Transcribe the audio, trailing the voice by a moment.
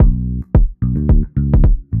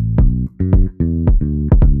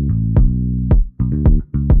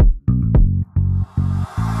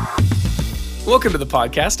Welcome to the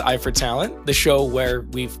podcast, Eye for Talent, the show where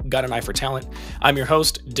we've got an eye for talent. I'm your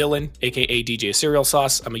host, Dylan, aka DJ Cereal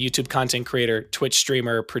Sauce. I'm a YouTube content creator, Twitch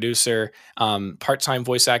streamer, producer, part-time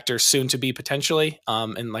voice actor, soon to be potentially,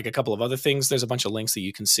 and like a couple of other things. There's a bunch of links that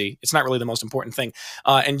you can see. It's not really the most important thing.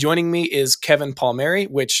 And joining me is Kevin Palmieri,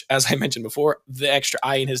 which, as I mentioned before, the extra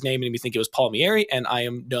I in his name made me think it was Palmieri, and I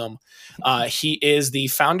am dumb. He is the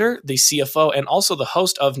founder, the CFO, and also the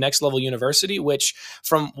host of Next Level University, which,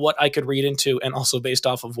 from what I could read into, and also based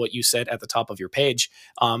off of what you said at the top of your page,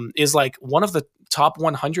 is like one of the top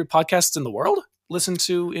 100 podcasts in the world, listened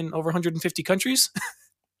to in over 150 countries.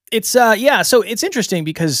 It's yeah. So it's interesting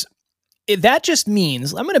because that just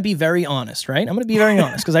means, I'm going to be very honest, right? I'm going to be very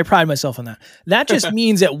honest because I pride myself on that. That just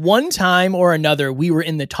means at one time or another, we were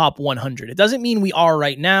in the top 100. It doesn't mean we are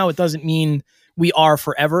right now. It doesn't mean we are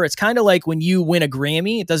forever. It's kind of like when you win a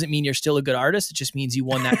Grammy, it doesn't mean you're still a good artist. It just means you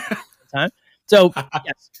won that time. So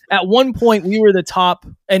yes, at one point we were the top,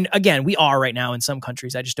 and again, we are right now in some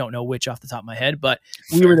countries. I just don't know which off the top of my head, but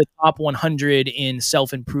we were the top 100 in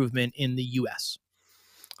self-improvement in the US.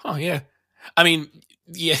 Oh, yeah. I mean,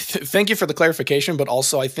 yeah, thank you for the clarification, but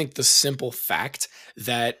also I think the simple fact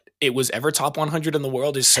that it was ever top 100 in the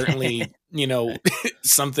world is certainly,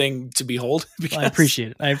 something to behold. Well, I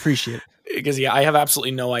appreciate it. Because, yeah, I have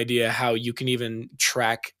absolutely no idea how you can even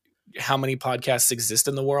track how many podcasts exist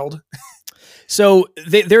in the world. So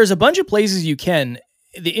there's a bunch of places you can.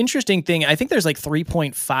 The interesting thing, I think there's like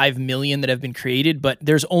 3.5 million that have been created, but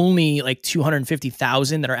there's only like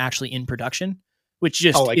 250,000 that are actually in production, which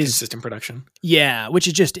just is consistent production. Yeah, which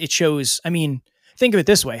is just, it shows, I mean, think of it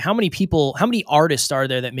this way. How many artists are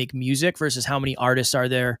there that make music versus how many artists are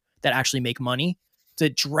there that actually make money? It's a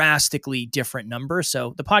drastically different number.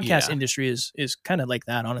 So the podcast industry is kind of like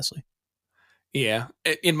that, honestly. Yeah.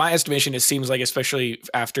 In my estimation, it seems like, especially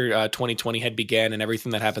after 2020 had began and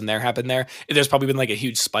everything that happened there, there's probably been like a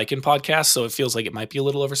huge spike in podcasts. So it feels like it might be a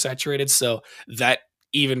little oversaturated. So that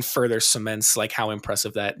even further cements like how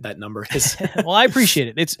impressive that number is. Well, I appreciate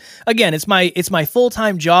it. It's my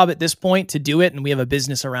full-time job at this point to do it. And we have a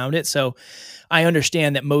business around it. So I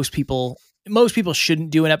understand that most people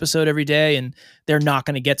shouldn't do an episode every day and they're not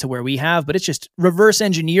going to get to where we have, but it's just reverse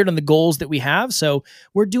engineered on the goals that we have. So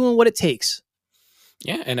we're doing what it takes.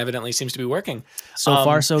 Yeah, and evidently seems to be working. So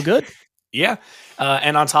far, so good. Yeah.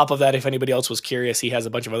 And on top of that, if anybody else was curious, he has a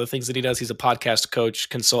bunch of other things that he does. He's a podcast coach,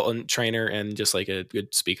 consultant, trainer, and just like a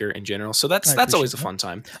good speaker in general. So that's always a fun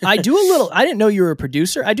time. I didn't know you were a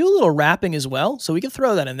producer. I do a little rapping as well. So we can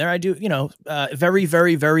throw that in there. I do, very,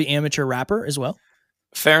 very, very amateur rapper as well.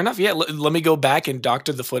 Fair enough. Yeah. Let me go back and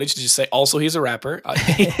doctor the footage to just say, also, he's a rapper.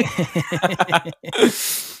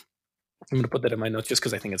 I'm going to put that in my notes just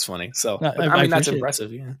because I think it's funny. So, I mean, that's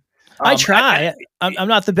impressive. Yeah. I try. I'm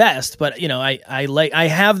not the best, but I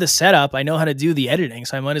have the setup. I know how to do the editing,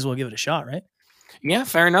 so I might as well give it a shot, right? Yeah,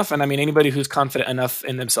 fair enough. And I mean, anybody who's confident enough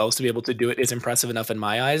in themselves to be able to do it is impressive enough in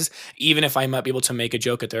my eyes. Even if I might be able to make a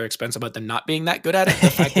joke at their expense about them not being that good at it,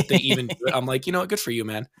 the fact that they even do it, I'm like, good for you,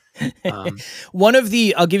 man. I'll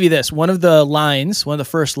give you this. One of the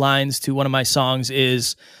first lines to one of my songs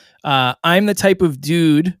is, I'm the type of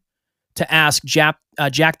dude to ask Jack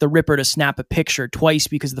the Ripper to snap a picture twice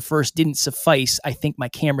because the first didn't suffice. I think my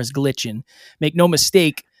camera's glitching. Make no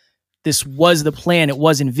mistake, this was the plan. It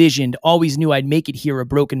was envisioned. Always knew I'd make it here, a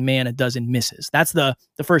broken man, a dozen misses. That's the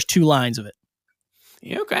first two lines of it.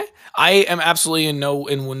 Yeah, okay. I am absolutely in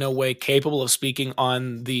no way capable of speaking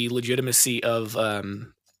on the legitimacy of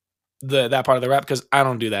that part of the rap because I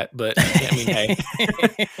don't do that. But I mean,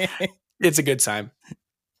 hey, it's a good time.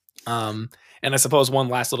 And I suppose one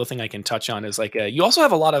last little thing I can touch on is like you also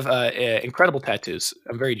have a lot of incredible tattoos.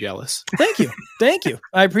 I'm very jealous. Thank you.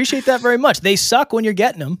 I appreciate that very much. They suck when you're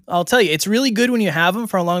getting them. I'll tell you, it's really good when you have them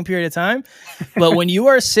for a long period of time. But when you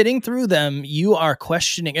are sitting through them, you are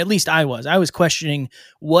questioning, at least I was questioning,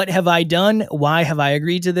 what have I done? Why have I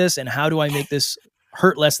agreed to this? And how do I make this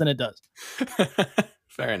hurt less than it does?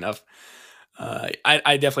 Fair enough.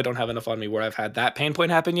 I definitely don't have enough on me where I've had that pain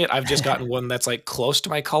point happen yet. I've just gotten one that's like close to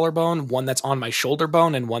my collarbone, one that's on my shoulder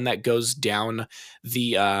bone, and one that goes down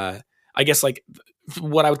the, I guess like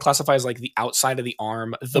what I would classify as like the outside of the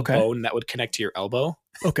arm, the bone that would connect to your elbow.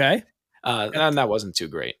 Okay. And that wasn't too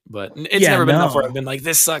great, but it's never been enough where I've been like,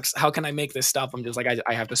 this sucks. How can I make this stop? I'm just like,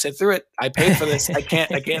 I have to sit through it. I paid for this. I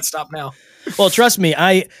can't stop now. Well, trust me,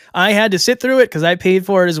 I had to sit through it because I paid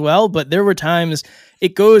for it as well. But there were times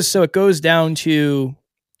it goes down to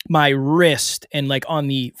my wrist and like on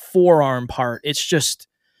the forearm part. It's just,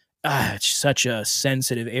 it's such a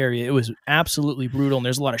sensitive area. It was absolutely brutal. And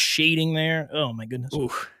there's a lot of shading there. Oh my goodness. Ooh,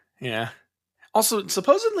 yeah. Also,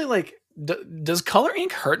 supposedly, like Does color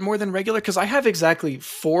ink hurt more than regular? Because I have exactly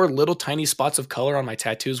 4 little tiny spots of color on my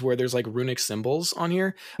tattoos where there's like runic symbols on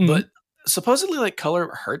here, Mhm. but supposedly like color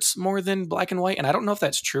hurts more than black and white, and I don't know if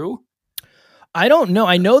that's true. I don't know.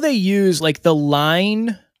 I know they use like the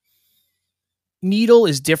line needle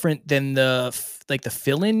is different than the like the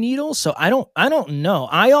fill-in needle, so I don't know.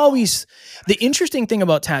 The interesting thing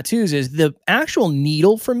about tattoos is the actual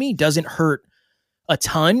needle for me doesn't hurt a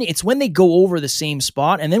ton. It's when they go over the same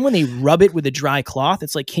spot, and then when they rub it with a dry cloth,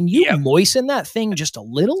 it's like, can you moisten that thing just a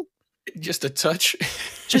little? Just a touch.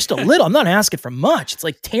 Just a little. I'm not asking for much. It's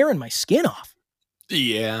like tearing my skin off.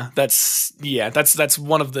 That's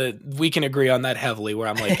one of the, we can agree on that heavily, where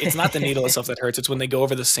I'm like, it's not the needle itself that hurts, it's when they go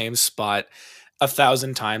over the same spot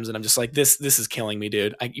 1,000 times, and I'm just like, this is killing me,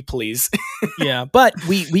 dude. Please. Yeah, but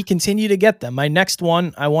we continue to get them. My next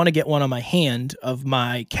one, I want to get one on my hand of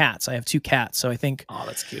my cats. I have 2 cats, so I think, oh,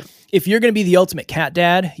 that's cute. If you're going to be the ultimate cat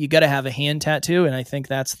dad, you got to have a hand tattoo, and I think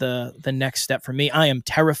that's the next step for me. I am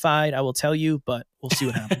terrified, I will tell you, but we'll see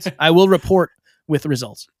what happens. I will report with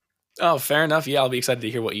results. Oh, fair enough. Yeah, I'll be excited to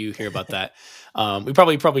hear what you hear about that. We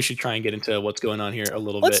probably should try and get into what's going on here a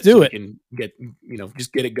little bit. Let's do it. We can get,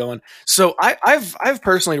 just get it going. So I've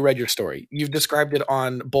personally read your story. You've described it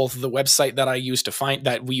on both the website that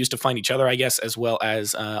we used to find each other, I guess, as well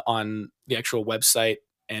as on the actual website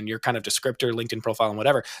and your kind of descriptor, LinkedIn profile, and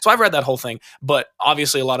whatever. So I've read that whole thing, but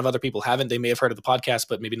obviously a lot of other people haven't. They may have heard of the podcast,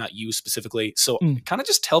 but maybe not you specifically. So kind of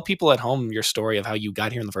just tell people at home your story of how you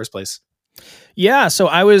got here in the first place. Yeah, so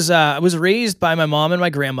I was raised by my mom and my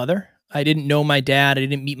grandmother. I didn't know my dad. I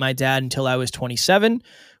didn't meet my dad until I was 27.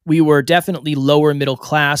 We were definitely lower middle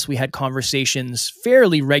class. We had conversations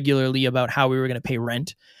fairly regularly about how we were going to pay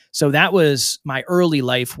rent. So that was my early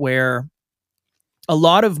life, where a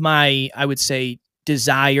lot of my, I would say,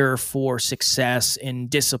 desire for success and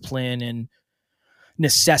discipline and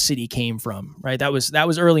necessity came from, right? That was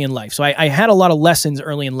early in life. So I had a lot of lessons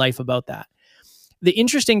early in life about that. The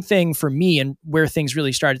interesting thing for me, and where things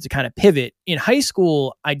really started to kind of pivot, in high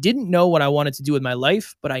school, I didn't know what I wanted to do with my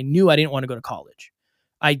life, but I knew I didn't want to go to college.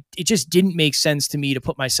 It just didn't make sense to me to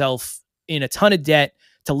put myself in a ton of debt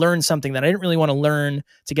to learn something that I didn't really want to learn,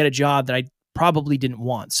 to get a job that I probably didn't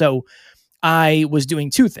want. So I was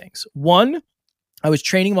doing 2 things. One, I was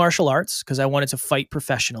training martial arts because I wanted to fight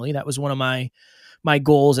professionally. That was one of my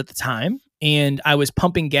goals at the time. And I was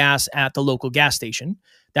pumping gas at the local gas station.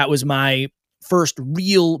 That was my first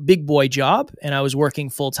real big boy job, and I was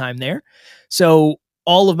working full time there. So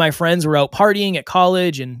all of my friends were out partying at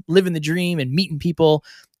college and living the dream and meeting people.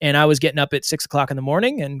 And I was getting up at 6 o'clock in the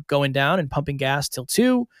morning and going down and pumping gas till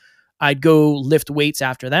 2. I'd go lift weights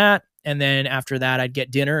after that. And then after that, I'd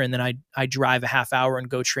get dinner, and then I'd drive a half hour and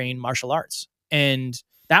go train martial arts. And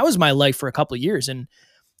that was my life for a couple of years. And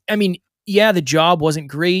I mean, yeah, the job wasn't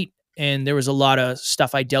great, and there was a lot of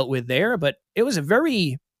stuff I dealt with there, but it was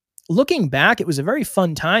looking back, it was a very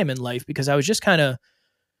fun time in life because I was just kind of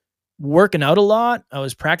working out a lot. I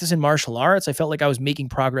was practicing martial arts. I felt like I was making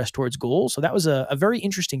progress towards goals. So that was a very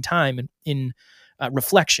interesting time in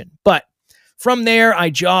reflection. But from there,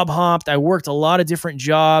 I job hopped. I worked a lot of different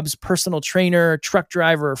jobs: personal trainer, truck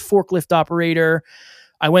driver, forklift operator.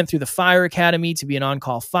 I went through the fire academy to be an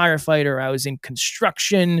on-call firefighter. I was in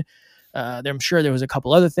construction. I'm sure there was a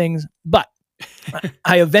couple other things, but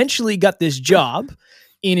I eventually got this job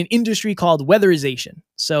in an industry called weatherization.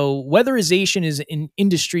 So weatherization is an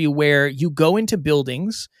industry where you go into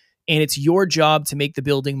buildings and it's your job to make the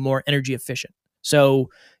building more energy efficient.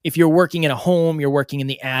 So if you're working in a home, you're working in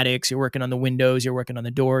the attics, you're working on the windows, you're working on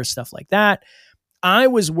the doors, stuff like that. I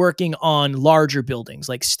was working on larger buildings,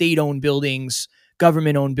 like state-owned buildings,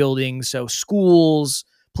 government-owned buildings, so schools,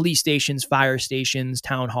 police stations, fire stations,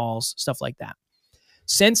 town halls, stuff like that.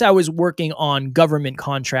 Since I was working on government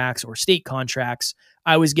contracts or state contracts,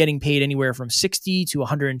 I was getting paid anywhere from $60 to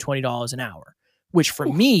 $120 an hour, which for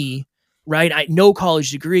me, right, no college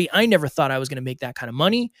degree, I never thought I was going to make that kind of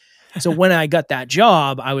money. So when I got that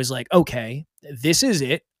job, I was like, okay, this is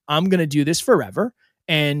it. I'm going to do this forever,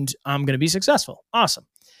 and I'm going to be successful. Awesome.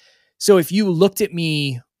 So if you looked at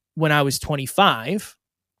me when I was 25,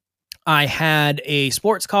 I had a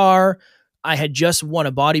sports car. I had just won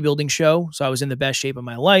a bodybuilding show, so I was in the best shape of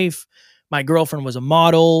my life. My girlfriend was a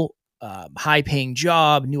model, high-paying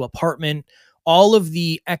job, new apartment, all of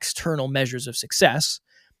the external measures of success.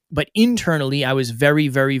 But internally, I was very,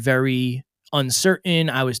 very, very uncertain.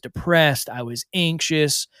 I was depressed. I was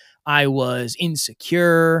anxious. I was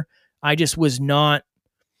insecure. I just was not,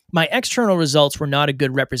 my external results were not a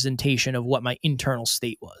good representation of what my internal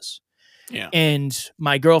state was. Yeah. And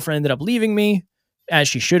my girlfriend ended up leaving me, as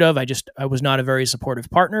she should have. I was not a very supportive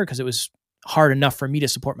partner because it was hard enough for me to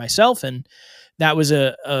support myself. And that was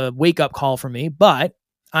a wake-up call for me. But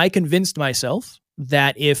I convinced myself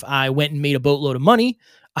that if I went and made a boatload of money,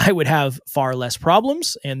 I would have far less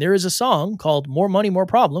problems. And there is a song called More Money, More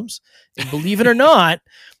Problems. And believe it or not,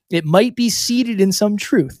 it might be seated in some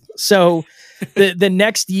truth. So the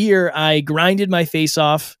next year, I grinded my face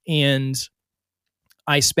off, and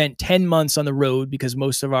I spent 10 months on the road because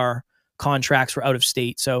most of our contracts were out of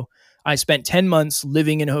state. So I spent 10 months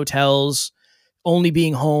living in hotels, only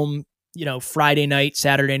being home, Friday night,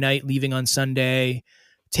 Saturday night, leaving on Sunday,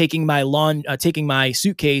 taking my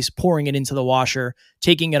suitcase, pouring it into the washer,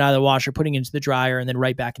 taking it out of the washer, putting it into the dryer, and then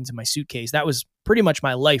right back into my suitcase. That was pretty much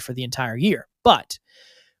my life for the entire year. But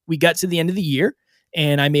we got to the end of the year,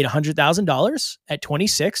 and I made $100,000 at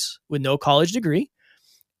 26 with no college degree.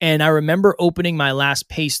 And I remember opening my last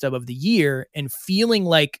pay stub of the year and feeling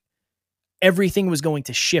like everything was going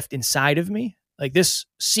to shift inside of me. Like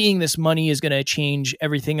seeing this money is going to change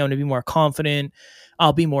everything. I'm going to be more confident.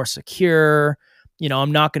 I'll be more secure.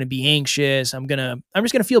 I'm not going to be anxious. I'm just going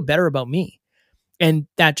to feel better about me. And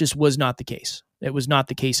that just was not the case. It was not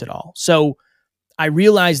the case at all. So I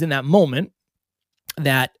realized in that moment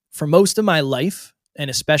that for most of my life, and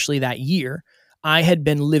especially that year, I had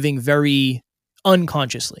been living very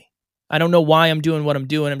unconsciously. I don't know why I'm doing what I'm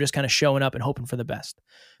doing. I'm just kind of showing up and hoping for the best.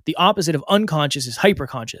 The opposite of unconscious is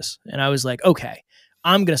hyperconscious. And I was like, okay,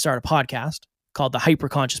 I'm going to start a podcast called the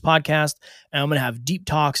Hyperconscious Podcast. And I'm going to have deep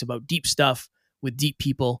talks about deep stuff with deep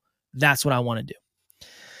people. That's what I want to do.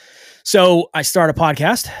 So I start a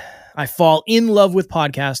podcast. I fall in love with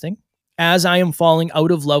podcasting as I am falling out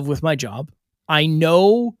of love with my job. I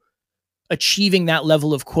know achieving that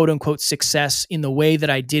level of quote unquote success in the way that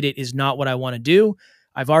I did it is not what I want to do.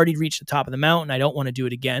 I've already reached the top of the mountain. I don't want to do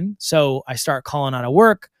it again. So I start calling out of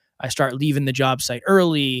work. I start leaving the job site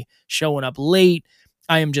early, showing up late.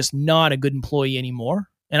 I am just not a good employee anymore.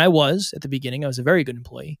 And I was at the beginning. I was a very good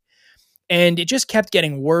employee. And it just kept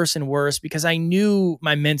getting worse and worse because I knew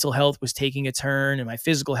my mental health was taking a turn and my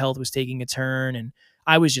physical health was taking a turn. And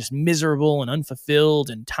I was just miserable and unfulfilled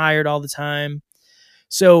and tired all the time.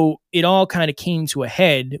 So it all kind of came to a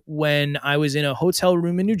head when I was in a hotel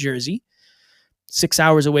room in New Jersey, 6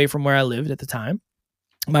 hours away from where I lived at the time.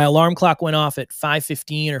 My alarm clock went off at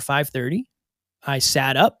 5:15 or 5:30. I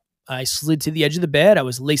sat up. I slid to the edge of the bed. I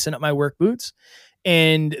was lacing up my work boots.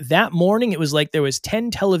 And that morning, it was like there was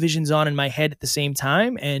 10 televisions on in my head at the same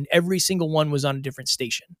time, and every single one was on a different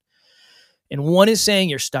station. And one is saying,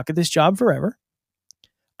 you're stuck at this job forever.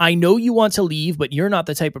 I know you want to leave, but you're not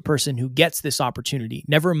the type of person who gets this opportunity.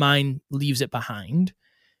 Never mind, leaves it behind.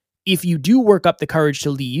 If you do work up the courage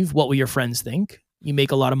to leave, what will your friends think? You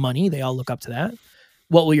make a lot of money. They all look up to that.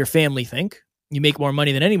 What will your family think? You make more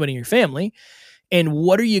money than anybody in your family. And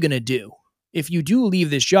what are you going to do? If you do leave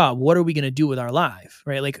this job, what are we going to do with our life?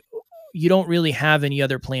 Right? Like, you don't really have any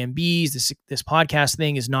other plan Bs. This podcast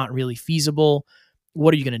thing is not really feasible.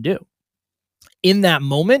 What are you going to do? In that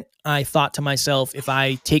moment, I thought to myself, if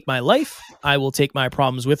I take my life, I will take my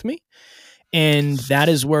problems with me. And that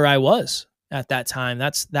is where I was at that time.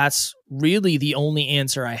 That's really the only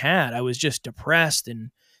answer I had. I was just depressed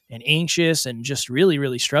and anxious and just really,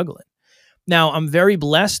 really struggling. Now, I'm very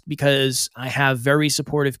blessed because I have very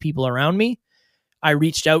supportive people around me. I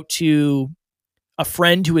reached out to a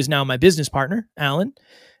friend who is now my business partner, Alan,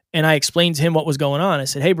 and I explained to him what was going on. I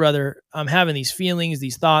said, hey, brother, I'm having these feelings,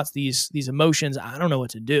 these thoughts, these emotions. I don't know what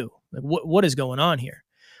to do. Like, what is going on here?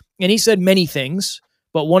 And he said many things,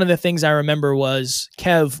 but one of the things I remember was,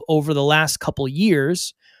 Kev, over the last couple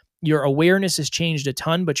years, your awareness has changed a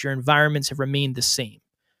ton, but your environments have remained the same.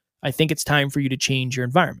 I think it's time for you to change your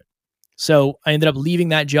environment. So I ended up leaving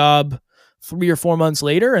that job 3 or 4 months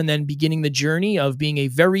later and then beginning the journey of being a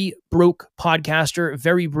very broke podcaster,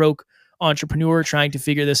 very broke entrepreneur trying to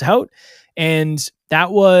figure this out. And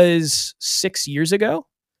that was 6 years ago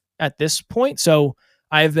at this point. So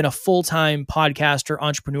I have been a full-time podcaster,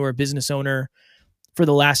 entrepreneur, business owner for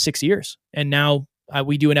the last 6 years. And now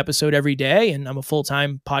we do an episode every day and I'm a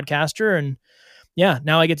full-time podcaster. And yeah,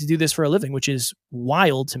 now I get to do this for a living, which is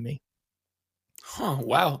wild to me. Oh,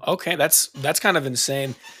 wow. Okay. That's kind of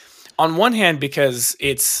insane. On one hand, because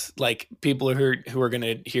it's like people who are going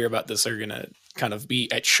to hear about this are going to kind of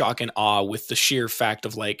be at shock and awe with the sheer fact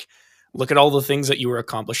of like, look at all the things that you were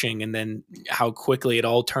accomplishing and then how quickly it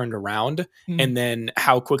all turned around and then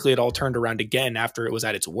how quickly it all turned around again after it was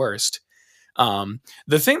at its worst. The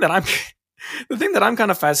thing that I'm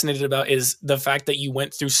kind of fascinated about is the fact that you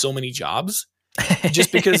went through so many jobs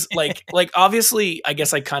just because like obviously I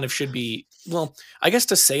guess I kind of should be well, I guess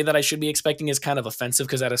to say that I should be expecting is kind of offensive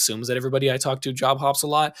because that assumes that everybody I talk to job hops a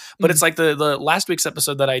lot. But it's like the last week's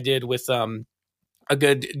episode that I did with a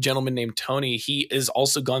good gentleman named Tony. He is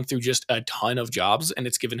also gone through just a ton of jobs, and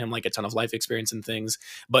it's given him like a ton of life experience and things.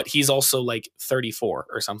 But he's also like 34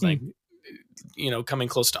 or something, coming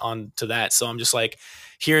close to that. So I'm just like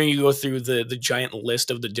hearing you go through the giant list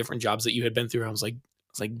of the different jobs that you had been through. I was like,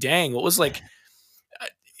 dang, what was like.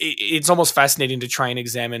 It's almost fascinating to try and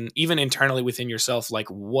examine, even internally within yourself, like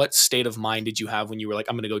what state of mind did you have when you were like,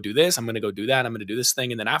 I'm going to go do this, I'm going to go do that, I'm going to do this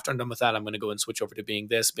thing, and then after I'm done with that, I'm going to go and switch over to being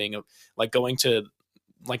this, like going to,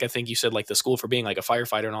 like I think you said, like the school for being like a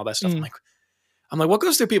firefighter and all that stuff. I'm like, what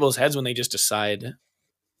goes through people's heads when they just decide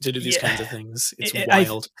to do these kinds of things? It's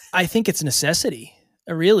wild. I think it's necessity.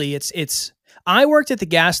 Really, it's. I worked at the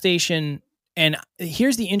gas station, and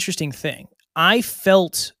here's the interesting thing: I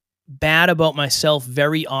felt bad about myself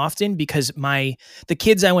very often because the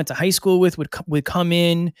kids I went to high school with would come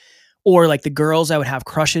in, or like the girls I would have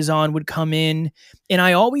crushes on would come in, and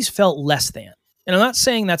I always felt less than. And I'm not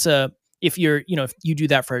saying that's if you do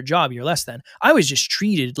that for a job, you're less than. I was just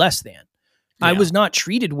treated less than. Yeah. I was not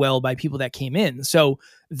treated well by people that came in. So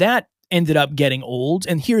that ended up getting old.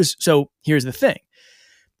 And here's the thing.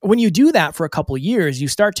 When you do that for a couple of years, you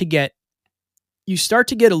start to get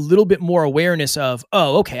a little bit more awareness of,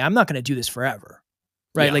 oh, okay, I'm not going to do this forever,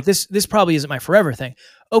 right? Yeah. Like this probably isn't my forever thing.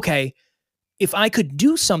 Okay, if I could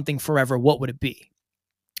do something forever, what would it be?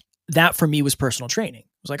 That for me was personal training.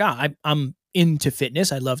 It was like, I'm into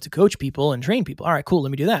fitness. I love to coach people and train people. All right, cool.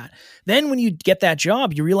 Let me do that. Then when you get that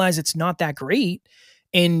job, you realize it's not that great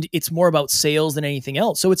and it's more about sales than anything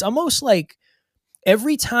else. So it's almost like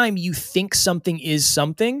every time you think something is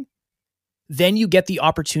something, then you get the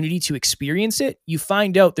opportunity to experience it, you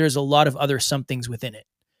find out there's a lot of other somethings within it.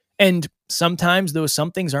 And sometimes those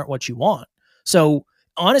somethings aren't what you want. So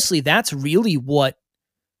honestly, that's really what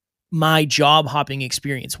my job hopping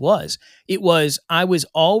experience was. I was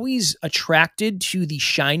always attracted to the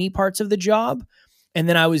shiny parts of the job. And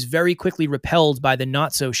then I was very quickly repelled by the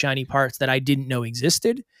not so shiny parts that I didn't know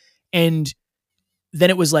existed. And then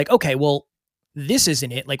it was like, okay, well, this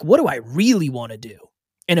isn't it. Like, what do I really want to do?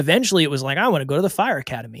 And eventually it was like, I want to go to the fire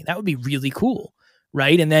academy. That would be really cool.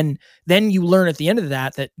 Right. And then you learn at the end of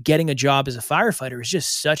that getting a job as a firefighter is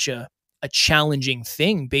just such a challenging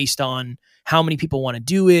thing based on how many people want to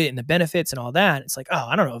do it and the benefits and all that. It's like, oh,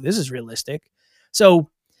 I don't know if this is realistic. So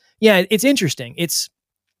yeah, it's interesting.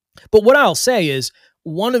 But what I'll say is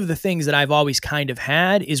one of the things that I've always kind of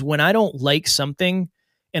had is when I don't like something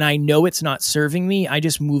and I know it's not serving me, I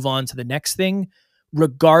just move on to the next thing,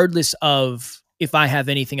 regardless of if I have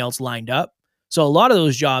anything else lined up. So a lot of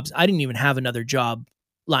those jobs, I didn't even have another job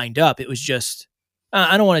lined up. It was just,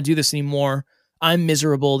 I don't want to do this anymore. I'm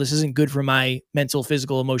miserable. This isn't good for my mental,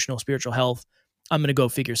 physical, emotional, spiritual health. I'm going to go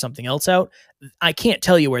figure something else out. I can't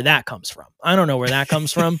tell you where that comes from. I don't know where that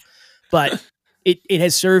comes from, but it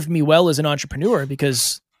has served me well as an entrepreneur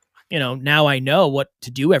because, now I know what to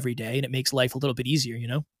do every day and it makes life a little bit easier,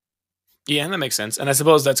 Yeah, and that makes sense. And I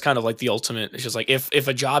suppose that's kind of like the ultimate. It's just like if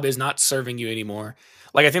a job is not serving you anymore,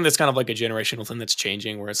 like I think that's kind of like a generational thing that's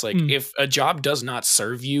changing where it's like if a job does not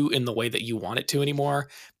serve you in the way that you want it to anymore,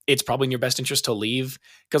 it's probably in your best interest to leave.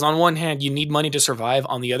 Because on one hand, you need money to survive.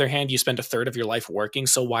 On the other hand, you spend a third of your life working.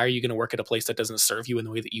 So why are you going to work at a place that doesn't serve you in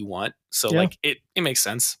the way that you want? So like it makes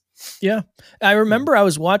sense. Yeah. I remember I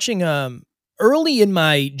was watching early in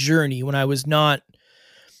my journey when I was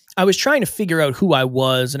trying to figure out who I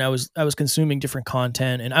was and I was consuming different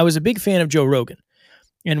content, and I was a big fan of Joe Rogan.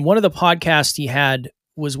 And one of the podcasts he had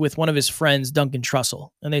was with one of his friends, Duncan Trussell.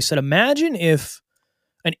 And they said, imagine if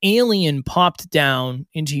an alien popped down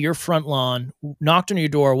into your front lawn, knocked on your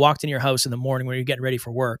door, walked in your house in the morning when you're getting ready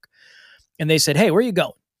for work. And they said, hey, where are you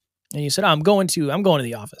going? And you said, I'm going to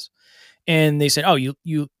the office. And they said, oh,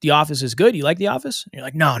 the office is good. You like the office? And you're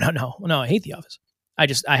like, no, I hate the office.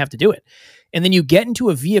 I have to do it. And then you get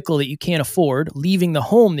into a vehicle that you can't afford, leaving the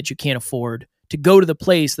home that you can't afford to go to the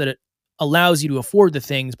place that it allows you to afford the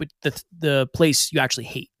things, but the place you actually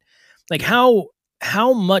hate. Like how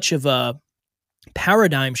much of a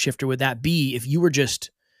paradigm shifter would that be if you were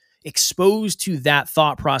just exposed to that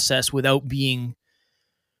thought process without being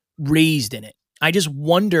raised in it? I just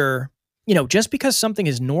wonder, just because something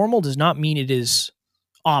is normal does not mean it is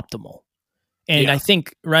optimal. And I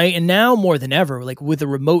think, right, and now more than ever, like with the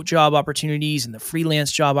remote job opportunities and the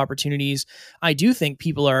freelance job opportunities, I do think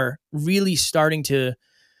people are really starting to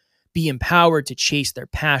be empowered to chase their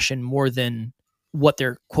passion more than what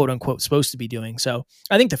they're quote unquote supposed to be doing. So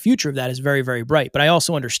I think the future of that is very, very bright. But I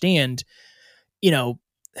also understand,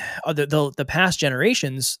 the past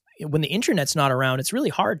generations, when the internet's not around, it's really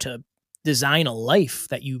hard to design a life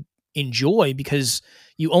that you enjoy because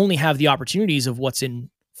you only have the opportunities of what's in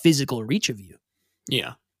physical reach of you.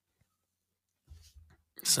 Yeah.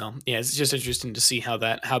 So yeah, it's just interesting to see how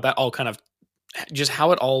that all kind of just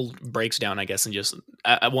how it all breaks down, I guess, and just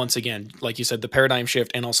once again, like you said, the paradigm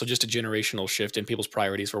shift and also just a generational shift in people's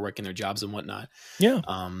priorities for working their jobs and whatnot. Yeah.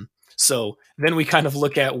 So then we kind of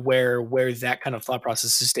look at where that kind of thought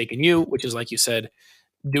process has taken you, which is, like you said,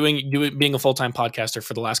 being a full-time podcaster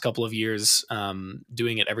for the last couple of years,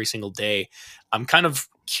 doing it every single day. I'm kind of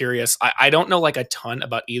curious. I don't know like a ton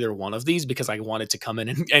about either one of these because I wanted to come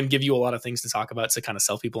in and give you a lot of things to talk about to kind of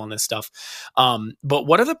sell people on this stuff. But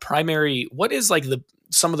what is like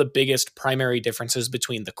some of the biggest primary differences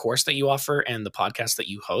between the course that you offer and the podcast that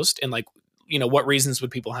you host? And like, what reasons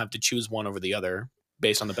would people have to choose one over the other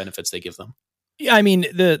based on the benefits they give them? Yeah, I mean,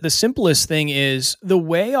 the simplest thing is the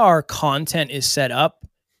way our content is set up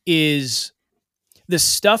is the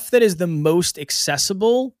stuff that is the most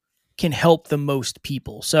accessible can help the most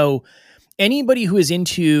people. So anybody who is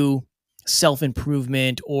into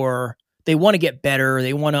self-improvement or they want to get better,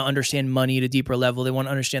 they want to understand money at a deeper level, they want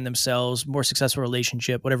to understand themselves, more successful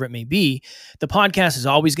relationship, whatever it may be, the podcast is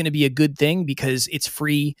always going to be a good thing because it's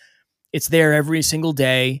free. It's there every single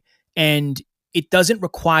day and it doesn't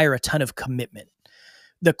require a ton of commitment.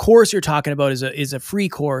 The course you're talking about is a free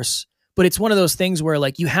course, but it's one of those things where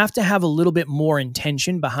like you have to have a little bit more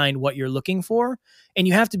intention behind what you're looking for, and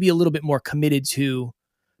you have to be a little bit more committed to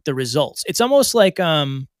the results. It's almost like a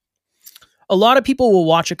lot of people will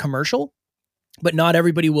watch a commercial, but not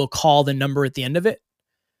everybody will call the number at the end of it.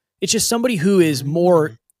 It's just somebody who is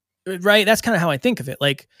more, right? That's kind of how I think of it.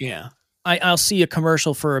 Like, yeah, I'll see a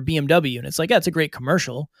commercial for a BMW and it's like, yeah, it's a great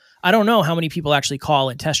commercial. I don't know how many people actually call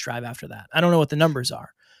and test drive after that. I don't know what the numbers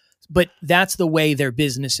are, but that's the way their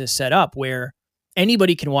business is set up where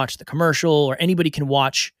anybody can watch the commercial or anybody can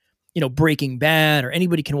watch, Breaking Bad, or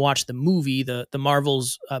anybody can watch the movie, the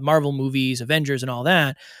Marvel movies, Avengers and all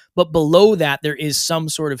that. But below that, there is some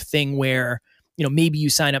sort of thing where, maybe you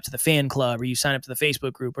sign up to the fan club or you sign up to the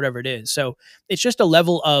Facebook group, whatever it is. So it's just a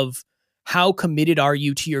level of how committed are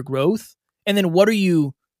you to your growth? And then what are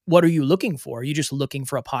you looking for? Are you just looking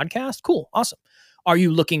for a podcast? Cool. Awesome. Are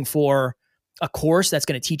you looking for a course that's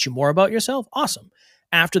going to teach you more about yourself? Awesome.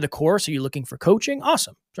 After the course, are you looking for coaching?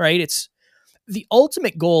 Awesome. Right? It's the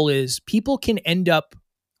ultimate goal is people can end up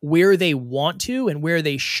where they want to and where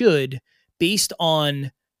they should based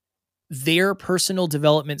on their personal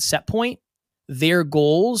development set point, their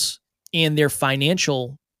goals, and their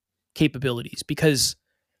financial capabilities. Because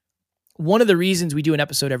one of the reasons we do an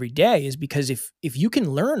episode every day is because if you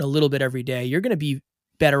can learn a little bit every day, you're going to be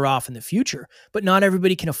better off in the future. But not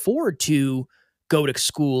everybody can afford to go to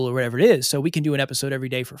school or whatever it is. So we can do an episode every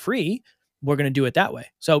day for free. We're going to do it that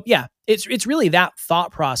way. So yeah, it's really that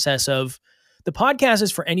thought process of the podcast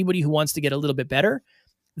is for anybody who wants to get a little bit better.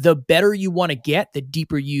 The better you want to get, the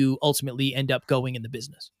deeper you ultimately end up going in the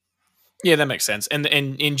business. Yeah, that makes sense. And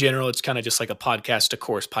in general, it's kind of just like a podcast to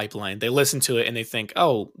course pipeline. They listen to it and they think,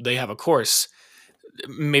 oh, they have a course.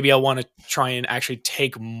 Maybe I want to try and actually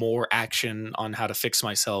take more action on how to fix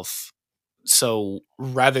myself. So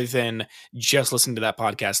rather than just listen to that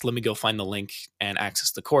podcast, let me go find the link and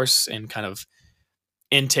access the course and kind of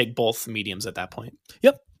intake both mediums at that point.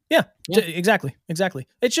 Yep. Yeah. Exactly.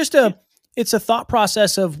 It's just it's a thought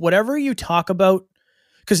process of whatever you talk about.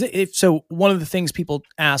 Because so one of the things people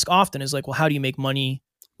ask often is like, well, how do you make money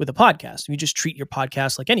with a podcast? You just treat your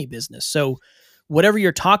podcast like any business. So whatever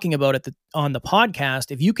you're talking about on the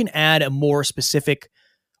podcast, if you can add a more specific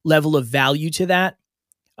level of value to that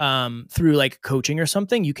through like coaching or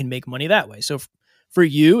something, you can make money that way. So for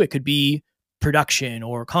you, it could be production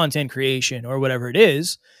or content creation or whatever it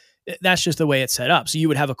is. That's just the way it's set up. So you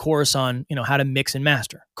would have a course on, how to mix and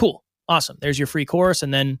master. Cool. Awesome. There's your free course.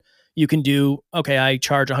 And then you can do, okay, I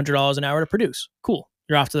charge $100 an hour to produce. Cool.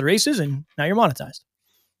 You're off to the races and now you're monetized.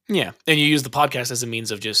 Yeah. And you use the podcast as a means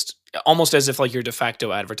of just almost as if like your de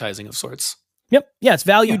facto advertising of sorts. Yep. Yeah. It's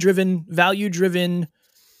value driven.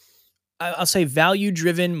 I'll say value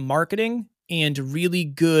driven marketing and really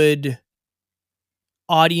good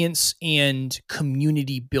audience and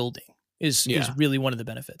community building is really one of the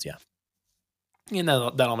benefits. Yeah. Yeah, no,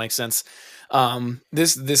 that all makes sense.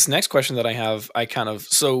 This next question that I have, I kind of,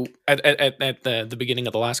 so at the beginning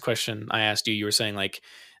of the last question I asked you, you were saying like,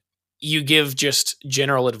 you give just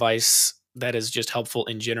general advice that is just helpful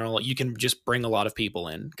in general. You can just bring a lot of people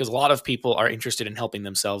in because a lot of people are interested in helping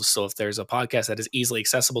themselves. So if there's a podcast that is easily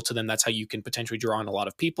accessible to them, that's how you can potentially draw in a lot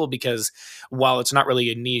of people, because while it's not really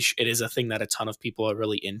a niche, it is a thing that a ton of people are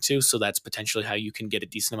really into. So that's potentially how you can get a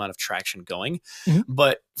decent amount of traction going. Mm-hmm.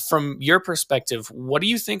 But from your perspective, what do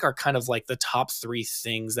you think are kind of like the top 3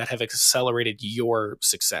 things that have accelerated your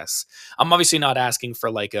success? I'm obviously not asking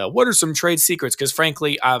for like, what are some trade secrets? Because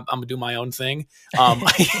frankly, I'm gonna do my own thing.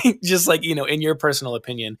 Just like, in your personal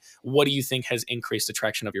opinion, what do you think has increased the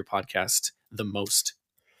traction of your podcast the most?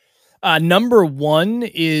 Number one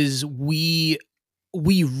is we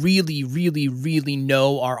really, really, really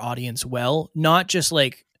know our audience well. Not just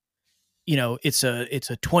like, it's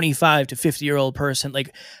a 25 to 50-year-old person.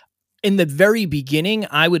 Like in the very beginning,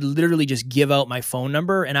 I would literally just give out my phone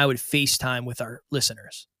number and I would FaceTime with our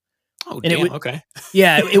listeners. Oh, and damn. Okay.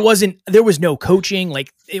 Yeah, it wasn't, there was no coaching.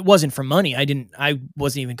 Like it wasn't for money. I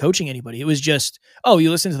wasn't even coaching anybody. It was just, oh, you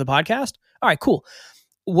listen to the podcast? All right, cool.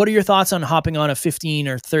 What are your thoughts on hopping on a 15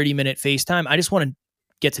 or 30-minute FaceTime? I just want to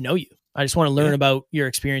get to know you. I just want to learn about your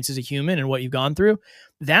experience as a human and what you've gone through.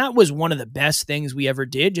 That was one of the best things we ever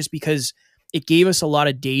did, just because it gave us a lot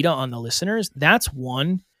of data on the listeners. That's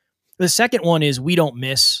one. The second one is we don't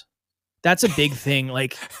miss. That's a big thing.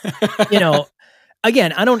 Like,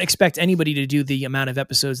 again, I don't expect anybody to do the amount of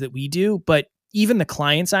episodes that we do, but even the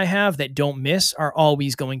clients I have that don't miss are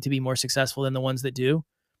always going to be more successful than the ones that do.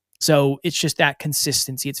 So it's just that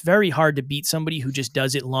consistency. It's very hard to beat somebody who just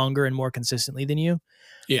does it longer and more consistently than you.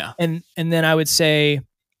 Yeah. And then I would say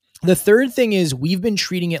the third thing is we've been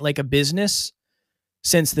treating it like a business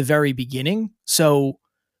since the very beginning. So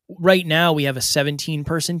right now we have a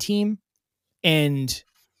 17-person team, and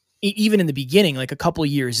even in the beginning, like a couple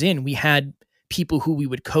of years in, we had people who we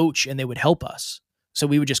would coach and they would help us. So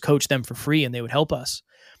we would just coach them for free and they would help us.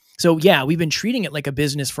 So yeah, we've been treating it like a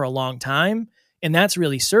business for a long time. And that's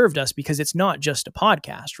really served us because it's not just a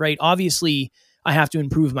podcast, right? Obviously, I have to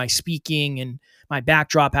improve my speaking and my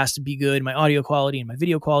backdrop has to be good, my audio quality and my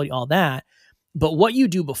video quality, all that. But what you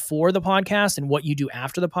do before the podcast and what you do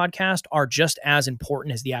after the podcast are just as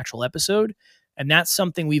important as the actual episode. And that's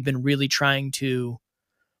something we've been really trying to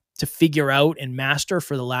figure out and master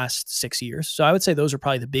for the last 6 years. So I would say those are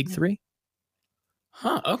probably the big 3.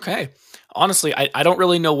 Huh. Okay. Honestly, I don't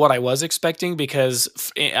really know what I was expecting because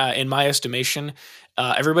in my estimation,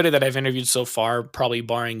 everybody that I've interviewed so far, probably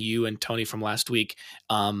barring you and Tony from last week,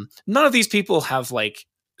 none of these people have like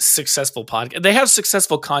successful podcast. They have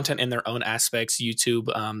successful content in their own aspects, YouTube,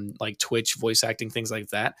 like Twitch, voice acting, things like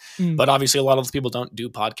that. But obviously a lot of people don't do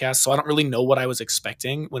podcasts. So I don't really know what I was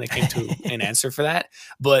expecting when it came to an answer for that.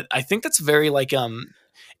 But I think that's very like,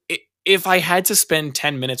 if I had to spend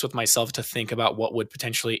 10 minutes with myself to think about what would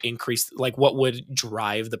potentially increase, like what would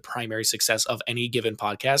drive the primary success of any given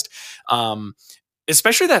podcast,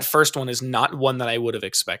 especially that first one is not one that I would have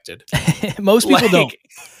expected. Most people don't.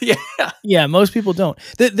 Yeah. Yeah, most people don't.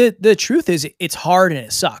 The truth is it's hard and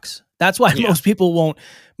it sucks. That's why most people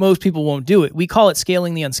won't do it. We call it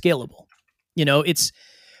scaling the unscalable.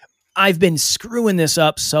 I've been screwing this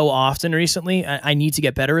up so often recently. I need to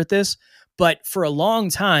get better at this. But for a long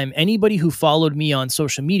time, anybody who followed me on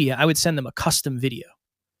social media, I would send them a custom video.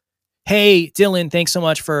 Hey, Dylan, thanks so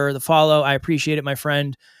much for the follow. I appreciate it, my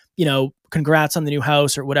friend. Congrats on the new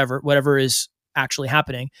house or whatever is actually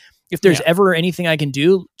happening. If there's ever anything I can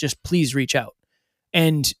do, just please reach out.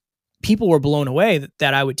 And people were blown away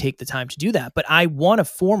that I would take the time to do that. But I want to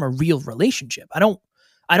form a real relationship. I don't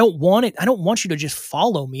want it. I don't want you to just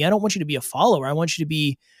follow me. I don't want you to be a follower. I want you to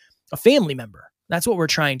be a family member. That's what we're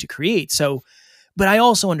trying to create. So, but I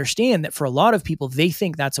also understand that for a lot of people, they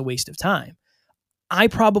think that's a waste of time. I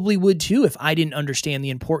probably would too if I didn't understand the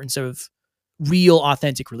importance of real,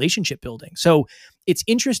 authentic relationship building. So it's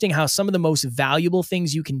interesting how some of the most valuable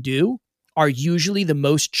things you can do are usually the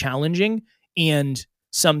most challenging and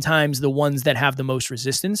sometimes the ones that have the most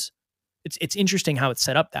resistance. It's interesting how it's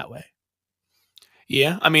set up that way.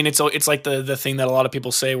 Yeah. I mean, it's like the thing that a lot of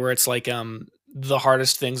people say where it's like, the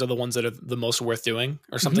hardest things are the ones that are the most worth doing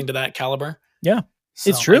or something to that caliber. Yeah. So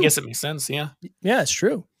it's true. I guess it makes sense. Yeah. Yeah, it's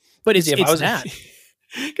true. But it's that.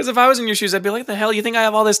 Because if I was in your shoes, I'd be like, the hell, you think I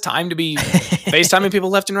have all this time to be FaceTiming people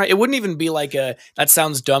left and right? It wouldn't even be like that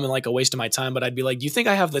sounds dumb and like a waste of my time, but I'd be like, do you think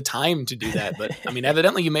I have the time to do that? But I mean,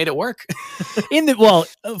 evidently you made it work.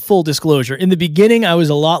 Full disclosure, in the beginning, I was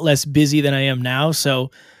a lot less busy than I am now.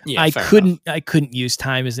 So I couldn't use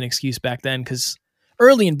time as an excuse back then because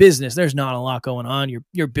early in business, there's not a lot going on.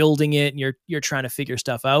 You're building it and you're trying to figure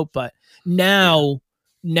stuff out. But now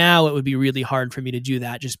it would be really hard for me to do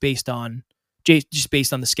that just based on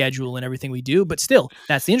the schedule and everything we do. But still,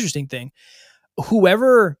 that's the interesting thing.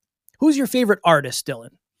 Who's your favorite artist,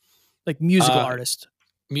 Dylan? Like musical artist?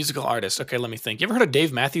 Musical artist. Okay, let me think. You ever heard of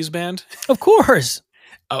Dave Matthews Band? Of course.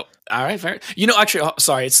 Oh, all right. Fair. Actually,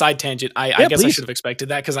 sorry, it's side tangent. I guess please. I should have expected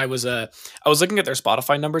that because I was looking at their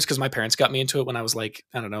Spotify numbers because my parents got me into it when I was like,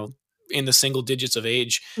 I don't know, in the single digits of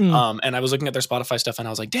age. Mm. And I was looking at their Spotify stuff and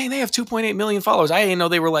I was like, dang, they have 2.8 million followers. I didn't know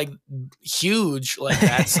they were like huge like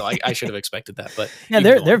that. So I should have expected that, but Yeah,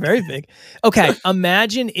 they're very big. Okay.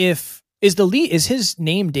 Imagine if is his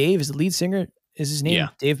name Dave? Is the lead singer? Is his name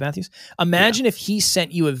Dave Matthews? Imagine if he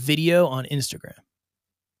sent you a video on Instagram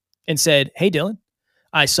and said, "Hey Dylan,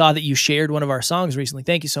 I saw that you shared one of our songs recently.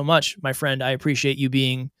 Thank you so much, my friend. I appreciate you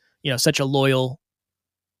being, such a loyal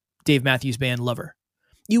Dave Matthews Band lover."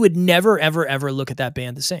 You would never, ever, ever look at that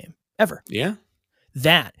band the same. Ever. Yeah.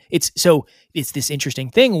 It's this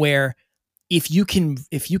interesting thing where if you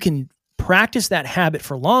can practice that habit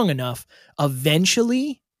for long enough,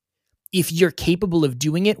 eventually, if you're capable of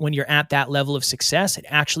doing it when you're at that level of success, it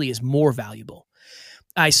actually is more valuable.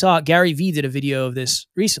 I saw Gary Vee did a video of this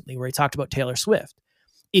recently where he talked about Taylor Swift.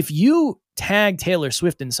 If you tag Taylor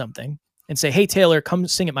Swift in something and say, "Hey, Taylor, come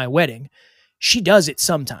sing at my wedding," she does it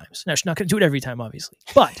sometimes. Now, she's not going to do it every time, obviously,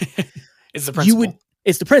 but it's the principle.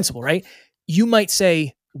 It's the principle, right? You might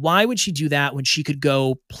say, why would she do that when she could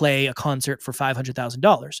go play a concert for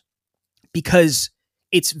 $500,000? Because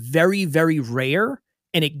it's very, very rare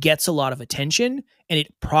and it gets a lot of attention and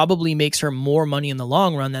it probably makes her more money in the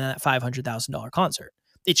long run than that $500,000 concert.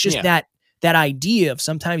 It's just that idea of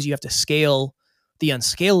sometimes you have to scale the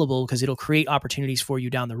unscalable because it'll create opportunities for you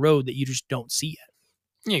down the road that you just don't see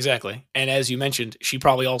yet. Exactly. And as you mentioned, she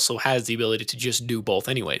probably also has the ability to just do both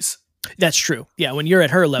anyways. That's true. Yeah, when you're at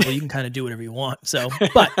her level, you can kind of do whatever you want. So,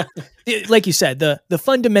 but like you said, the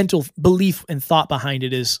fundamental belief and thought behind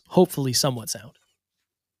it is hopefully somewhat sound.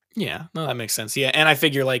 Yeah, no, that makes sense. Yeah, and I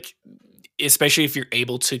figure like, especially if you're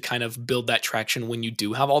able to kind of build that traction when you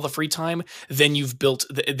do have all the free time, then you've built,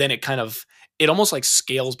 then it almost like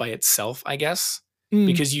scales by itself, I guess,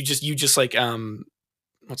 because you just like,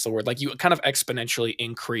 what's the word? Like you kind of exponentially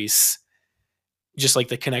increase just like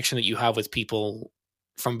the connection that you have with people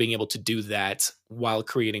from being able to do that while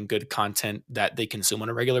creating good content that they consume on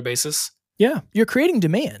a regular basis. Yeah, you're creating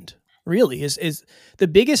demand. Really is the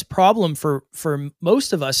biggest problem for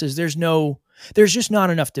most of us is there's just not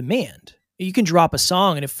enough demand. You can drop a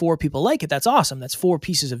song and if 4 people like it, that's awesome. That's 4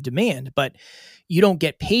 pieces of demand, but you don't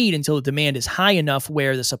get paid until the demand is high enough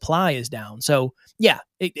where the supply is down. So yeah,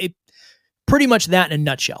 it pretty much that in a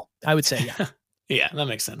nutshell, I would say. Yeah. Yeah, that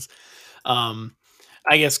makes sense. I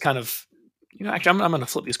guess kind of, actually, I'm going to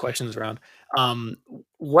flip these questions around.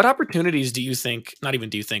 What opportunities do you think, not even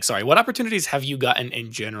do you think, sorry, what opportunities have you gotten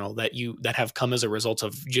in general that have come as a result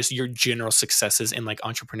of just your general successes in like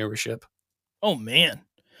entrepreneurship? Oh man.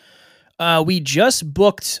 We just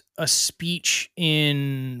booked a speech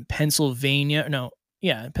in Pennsylvania. No,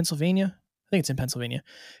 yeah, Pennsylvania. I think it's in Pennsylvania.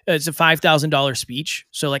 It's a $5,000 speech.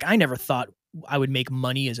 So like, I never thought I would make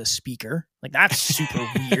money as a speaker. Like that's super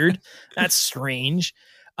weird. That's strange.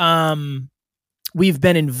 We've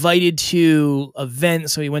been invited to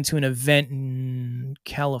events. So we went to an event in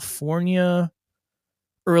California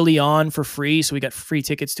early on for free. So we got free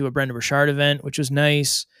tickets to a Brenda Burchard event, which was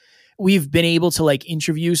nice. We've been able to like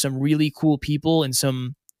interview some really cool people in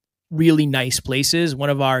some really nice places. One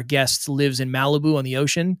of our guests lives in Malibu on the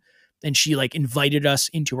ocean and she like invited us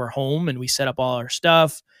into her home and we set up all our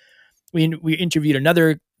stuff. We interviewed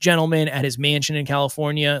another gentleman at his mansion in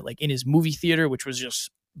California, like in his movie theater, which was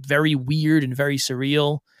just very weird and very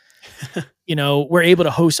surreal. We're able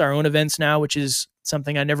to host our own events now, which is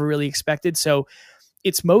something I never really expected. So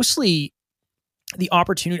it's mostly the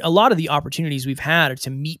opportunity. A lot of the opportunities we've had are to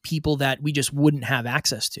meet people that we just wouldn't have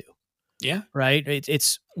access to. Yeah. Right.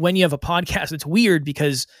 It's when you have a podcast, it's weird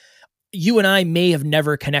because you and I may have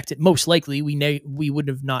never connected. Most likely we would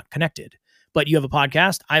have not connected. But you have a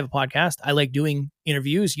podcast. I have a podcast. I like doing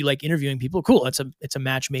interviews. You like interviewing people. Cool. It's a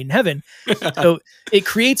match made in heaven. So it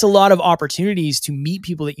creates a lot of opportunities to meet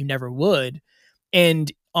people that you never would.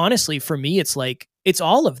 And honestly, for me, it's like, it's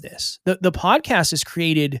all of this. The podcast has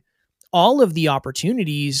created all of the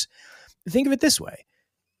opportunities. Think of it this way.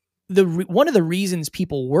 One of the reasons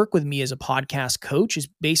people work with me as a podcast coach is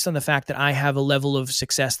based on the fact that I have a level of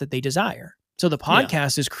success that they desire. So the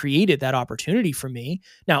podcast has created that opportunity for me.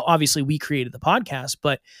 Now, obviously we created the podcast,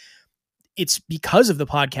 but it's because of the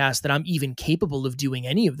podcast that I'm even capable of doing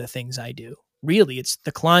any of the things I do. Really, it's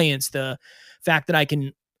the clients, the fact that I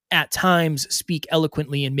can at times speak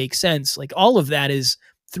eloquently and make sense. Like all of that is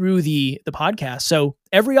through the podcast. So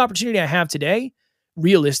every opportunity I have today,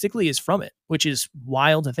 realistically, is from it, which is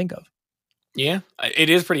wild to think of. Yeah,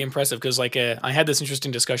 it is pretty impressive because like I had this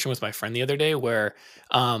interesting discussion with my friend the other day where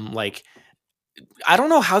like I don't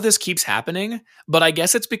know how this keeps happening, but I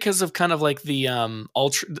guess it's because of kind of like the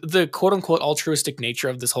the quote unquote altruistic nature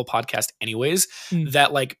of this whole podcast anyways,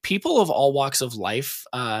 that like people of all walks of life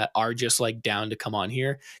are just like down to come on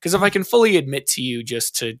here. Because if I can fully admit to you,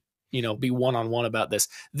 just to, you know, be one-on-one about this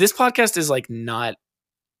podcast is like not,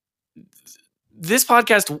 this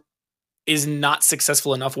podcast is not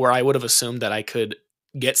successful enough where I would have assumed that I could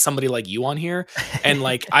get somebody like you on here. And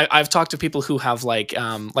like I've talked to people who have like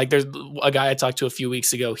there's a guy I talked to a few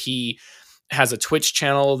weeks ago. He has a Twitch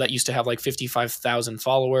channel that used to have like 55,000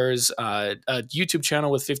 followers, a YouTube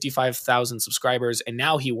channel with 55,000 subscribers, and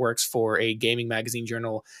now he works for a gaming magazine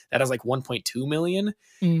journal that has like 1.2 million.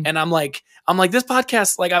 And I'm like this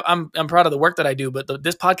podcast, like I'm proud of the work that I do, but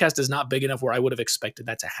this podcast is not big enough where I would have expected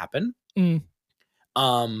that to happen.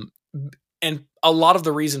 And a lot of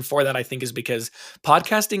the reason for that, I think, is because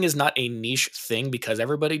podcasting is not a niche thing because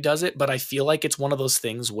everybody does it. But I feel like it's one of those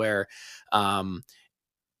things where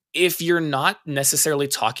if you're not necessarily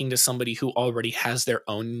talking to somebody who already has their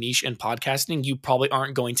own niche in podcasting, you probably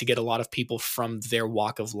aren't going to get a lot of people from their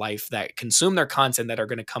walk of life that consume their content that are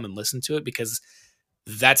going to come and listen to it, because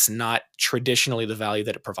that's not traditionally the value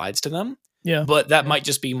that it provides to them. Yeah. But that might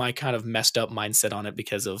just be my kind of messed up mindset on it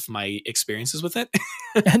because of my experiences with it.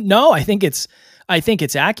 No, I think it's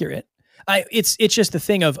accurate. It's just the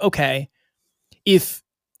thing of, okay, if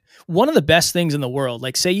one of the best things in the world,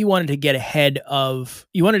 like say you wanted to get ahead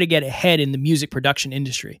in the music production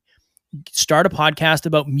industry, start a podcast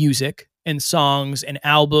about music and songs and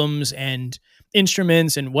albums and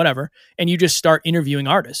instruments and whatever, and you just start interviewing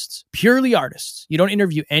artists, purely artists. You don't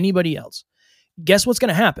interview anybody else. Guess what's going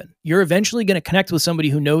to happen? You're eventually going to connect with somebody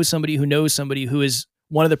who knows somebody who knows somebody who is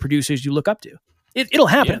one of the producers you look up to. It'll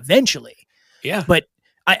happen eventually. Yeah. But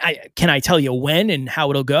I can I tell you when and how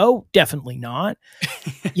it'll go? Definitely not.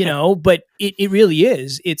 But it really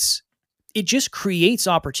is. It just creates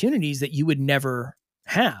opportunities that you would never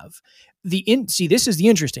have. See, this is the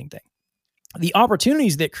interesting thing. The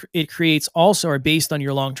opportunities that it creates also are based on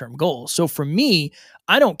your long-term goals. So for me,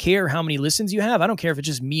 I don't care how many listens you have. I don't care if it's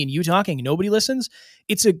just me and you talking and nobody listens.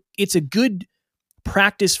 It's a good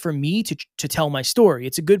practice for me to tell my story.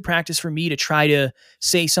 It's a good practice for me to try to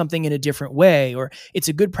say something in a different way, or it's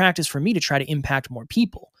a good practice for me to try to impact more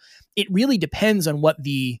people. It really depends on what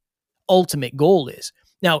the ultimate goal is.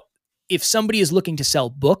 Now, if somebody is looking to sell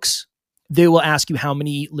books, they will ask you how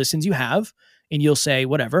many listens you have, and you'll say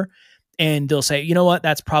whatever. And they'll say, you know what,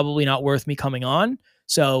 that's probably not worth me coming on.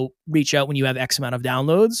 So reach out when you have X amount of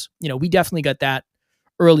downloads. We definitely got that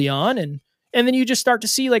early on. And then you just start to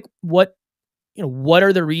see like what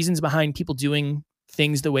are the reasons behind people doing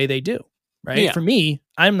things the way they do. Right. Yeah. For me,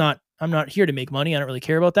 I'm not here to make money. I don't really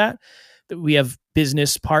care about that. We have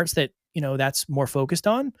business parts that, that's more focused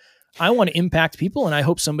on. I want to impact people, and I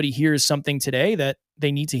hope somebody hears something today that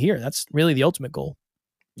they need to hear. That's really the ultimate goal.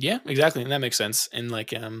 Yeah, exactly. And that makes sense. And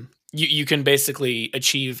like, you can basically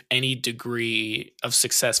achieve any degree of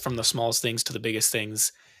success from the smallest things to the biggest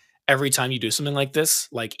things every time you do something like this.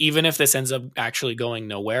 Like, even if this ends up actually going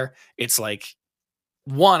nowhere, it's like,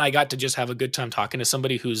 one, I got to just have a good time talking to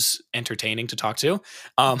somebody who's entertaining to talk to.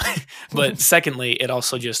 But secondly, it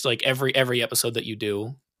also just like every episode that you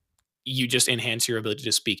do, you just enhance your ability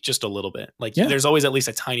to speak just a little bit. Like there's always at least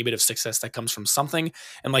a tiny bit of success that comes from something.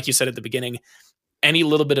 And like you said at the beginning, any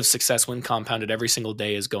little bit of success when compounded every single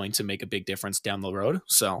day is going to make a big difference down the road.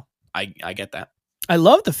 So I get that. I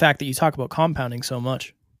love the fact that you talk about compounding so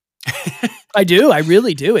much. I do. I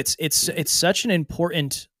really do. It's such an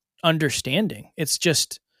important understanding.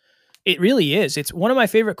 It really is. It's one of my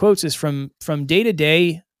favorite quotes is from day to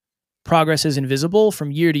day, progress is invisible.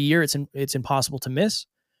 From year to year, it's impossible to miss.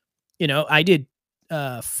 I did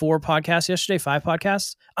 4 podcasts yesterday, 5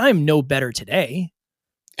 podcasts. I'm no better today.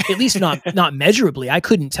 At least not measurably. I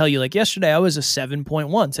couldn't tell you like yesterday I was a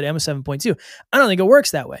 7.1. Today I'm a 7.2. I don't think it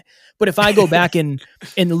works that way. But if I go back and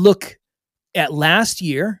look at last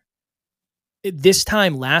year, this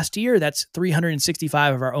time last year, that's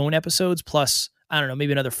 365 of our own episodes plus, I don't know,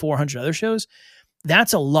 maybe another 400 other shows.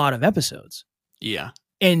 That's a lot of episodes. Yeah.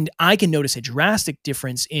 And I can notice a drastic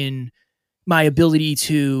difference in my ability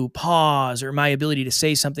to pause or my ability to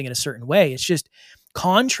say something in a certain way. It's just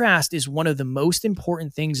contrast is one of the most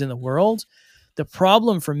important things in the world. The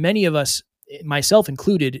problem for many of us, myself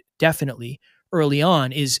included, definitely early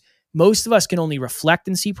on, is most of us can only reflect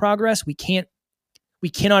and see progress. We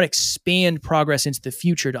cannot expand progress into the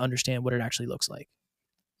future to understand what it actually looks like.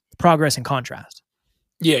 Progress and contrast.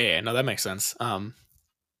 Yeah. No, that makes sense.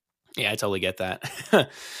 Yeah, I totally get that.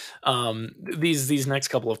 These next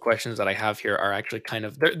couple of questions that I have here are actually kind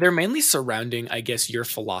of they're mainly surrounding, I guess, your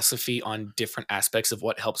philosophy on different aspects of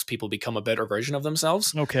what helps people become a better version of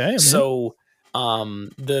themselves. Okay, I'm in. So,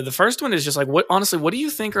 the first one is just like, what honestly, what do you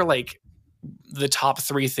think are like the top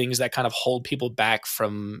three things that kind of hold people back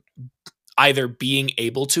from either being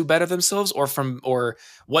able to better themselves or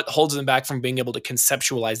what holds them back from being able to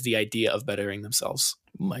conceptualize the idea of bettering themselves?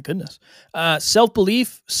 Oh my goodness.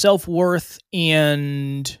 Self-belief, self-worth,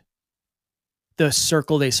 and the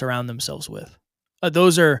circle they surround themselves with.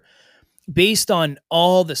 Those are based on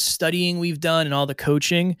all the studying we've done and all the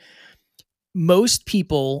coaching. Most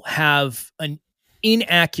people have an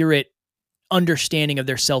inaccurate understanding of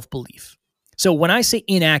their self-belief. So when I say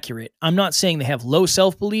inaccurate, I'm not saying they have low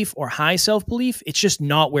self-belief or high self-belief. It's just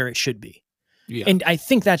not where it should be. Yeah. And I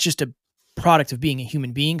think that's just a product of being a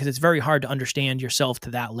human being, because it's very hard to understand yourself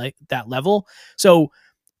to that level. So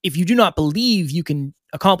if you do not believe you can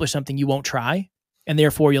accomplish something, you won't try, and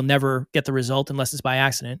therefore you'll never get the result unless it's by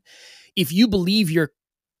accident. If you believe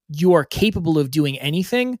you're capable of doing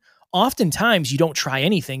anything, oftentimes you don't try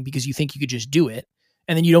anything because you think you could just do it,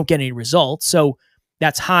 and then you don't get any results. So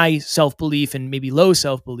that's high self-belief and maybe low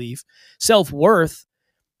self-belief. Self-worth,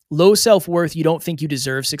 low self-worth, you don't think you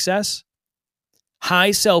deserve success. High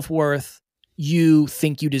self-worth, you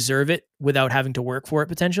think you deserve it without having to work for it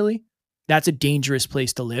potentially. That's a dangerous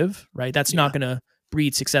place to live, right? That's not going to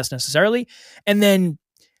breed success necessarily. And then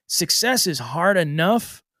success is hard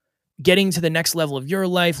enough. Getting to the next level of your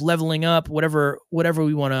life, leveling up, whatever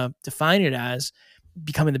we want to define it as,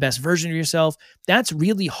 becoming the best version of yourself, that's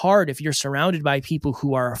really hard if you're surrounded by people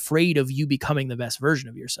who are afraid of you becoming the best version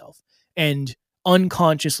of yourself and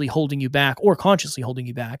unconsciously holding you back or consciously holding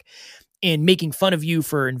you back and making fun of you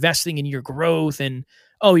for investing in your growth and,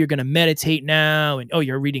 oh, you're going to meditate now, and, oh,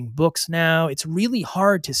 you're reading books now. It's really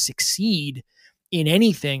hard to succeed in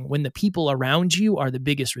anything when the people around you are the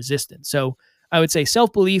biggest resistance. So I would say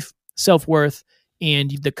self-belief, self-worth,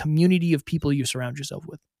 and the community of people you surround yourself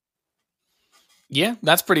with. Yeah,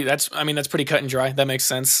 that's pretty cut and dry. That makes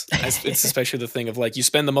sense. It's especially the thing of like, you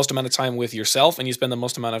spend the most amount of time with yourself and you spend the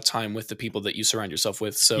most amount of time with the people that you surround yourself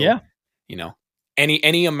with. So, Yeah. you know,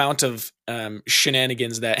 any amount of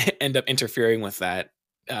shenanigans that end up interfering with that,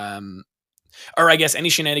 or I guess any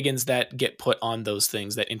shenanigans that get put on those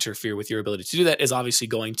things that interfere with your ability to do that is obviously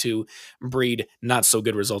going to breed not so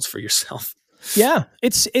good results for yourself. Yeah,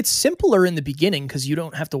 it's simpler in the beginning because you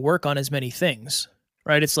don't have to work on as many things,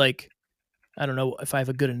 right? It's like, I don't know if I have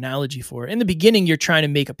a good analogy for it. In the beginning, you're trying to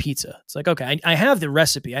make a pizza. It's like, okay, I have the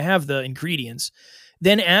recipe, I have the ingredients.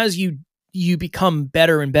 Then as you become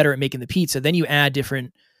better and better at making the pizza, then you add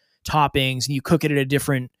different toppings and you cook it in a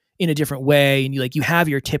different way, and you have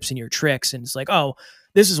your tips and your tricks, and it's like, oh,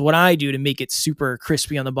 this is what I do to make it super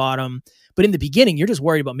crispy on the bottom. But in the beginning, you're just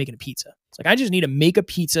worried about making a pizza. It's like, I just need to make a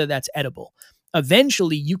pizza that's edible.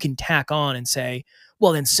 Eventually, you can tack on and say,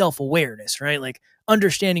 well, then self-awareness, right? Like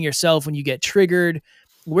understanding yourself when you get triggered.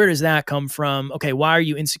 Where does that come from? Okay, why are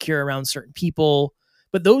you insecure around certain people?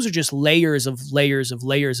 But those are just layers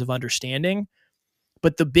of understanding.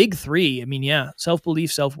 But the big three, I mean, yeah,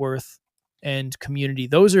 self-belief, self-worth, and community.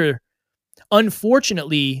 Those are,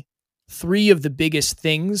 unfortunately, three of the biggest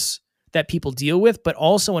things that people deal with, but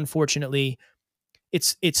also, unfortunately,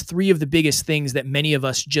 it's three of the biggest things that many of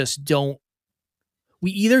us just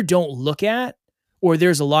we either don't look at, or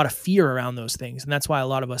there's a lot of fear around those things. And that's why a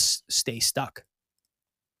lot of us stay stuck.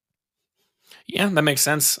 Yeah, that makes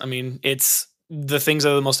sense. I mean, it's the things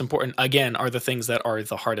that are the most important, again, are the things that are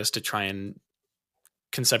the hardest to try and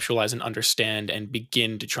conceptualize and understand and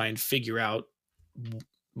begin to try and figure out,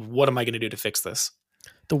 what am I going to do to fix this?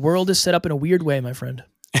 The world is set up in a weird way, my friend.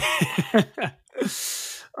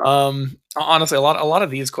 Honestly, a lot of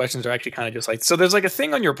these questions are actually kind of just like, so there's like a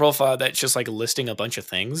thing on your profile that's just like listing a bunch of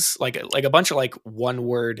things, like a bunch of like one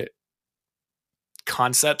word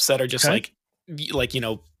concepts that are just Okay.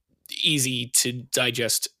 easy to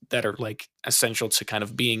digest, that are like essential to kind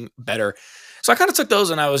of being better. So I kind of took those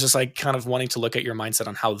and I was just like kind of wanting to look at your mindset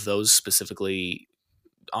on how those specifically,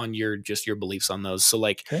 on your beliefs on those. So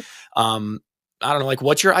like, Okay. I don't know, like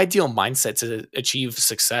what's your ideal mindset to achieve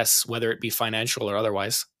success, whether it be financial or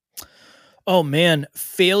otherwise? Oh man,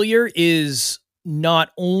 failure is not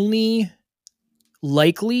only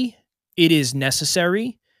likely, it is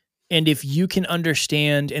necessary. And if you can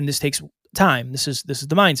understand, and this takes time, this is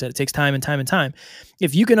the mindset. It takes time and time and time.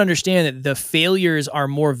 If you can understand that the failures are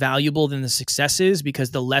more valuable than the successes because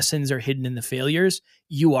the lessons are hidden in the failures,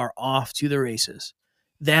 you are off to the races.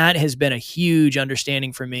 That has been a huge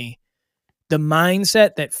understanding for me. The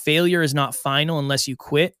mindset that failure is not final unless you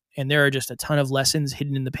quit and there are just a ton of lessons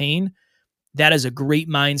hidden in the pain, that is a great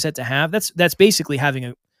mindset to have. That's basically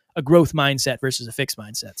having a growth mindset versus a fixed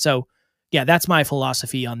mindset. So yeah, that's my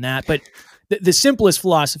philosophy on that. But the simplest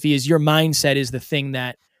philosophy is your mindset is the thing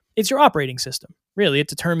that it's your operating system. Really, it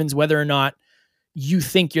determines whether or not you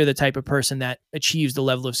think you're the type of person that achieves the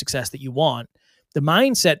level of success that you want. The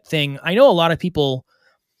mindset thing, I know a lot of people,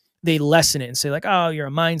 they lessen it and say like, oh, you're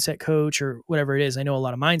a mindset coach or whatever it is. I know a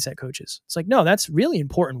lot of mindset coaches. It's like, no, that's really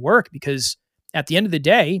important work, because at the end of the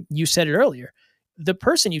day, you said it earlier, the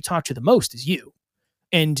person you talk to the most is you.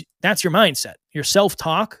 And that's your mindset. Your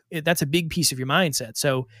self-talk, that's a big piece of your mindset.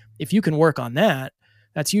 So if you can work on that,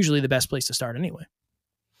 that's usually the best place to start anyway.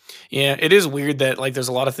 Yeah, it is weird that like there's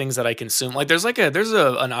a lot of things that I consume. Like there's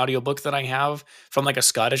an audiobook that I have from like a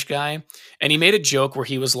Scottish guy, and he made a joke where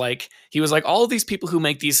he was like all of these people who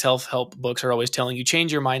make these self-help books are always telling you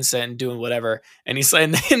change your mindset and doing whatever. And he's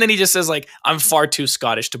and then he just says like, I'm far too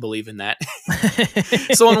Scottish to believe in that.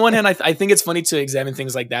 So on one hand, I think it's funny to examine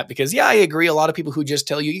things like that, because yeah, I agree. A lot of people who just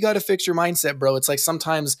tell you got to fix your mindset, bro. It's like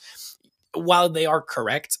sometimes while they are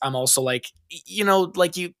correct, I'm also like,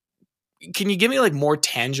 like can you give me like more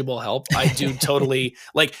tangible help? I do totally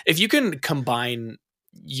like if you can combine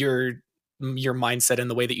your mindset and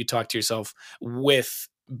the way that you talk to yourself with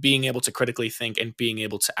being able to critically think and being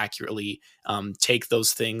able to accurately take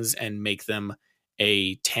those things and make them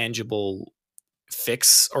a tangible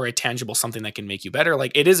fix or a tangible something that can make you better.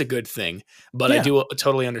 Like it is a good thing, but yeah. I do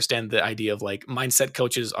totally understand the idea of like mindset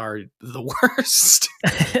coaches are the worst.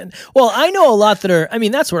 Well, I know a lot that are, I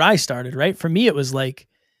mean, that's where I started, right? For me, it was like,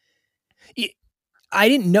 I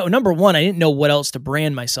didn't know, number one, I didn't know what else to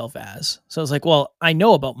brand myself as. So I was like, well, I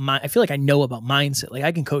feel like I know about mindset. Like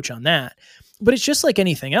I can coach on that, but it's just like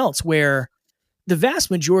anything else where the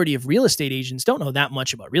vast majority of real estate agents don't know that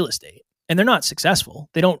much about real estate, and they're not successful.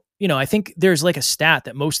 They don't, I think there's like a stat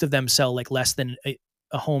that most of them sell like less than a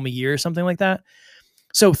home a year or something like that.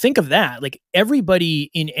 So think of that. Like everybody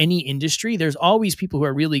in any industry, there's always people who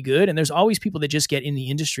are really good, and there's always people that just get in the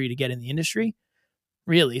industry to get in the industry.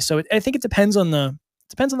 Really. So I think it depends on the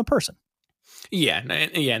person. Yeah.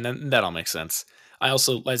 And that all makes sense. I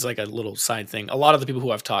also, as like a little side thing, a lot of the people who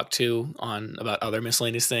I've talked to about other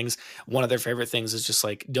miscellaneous things, one of their favorite things is just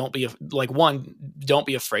like, don't be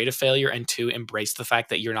afraid of failure. And two, embrace the fact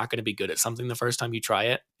that you're not going to be good at something the first time you try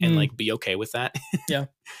it, and like, be okay with that. Yeah.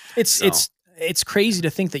 It's crazy to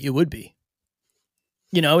think that you would be,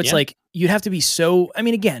 it's like, you'd have to be so, I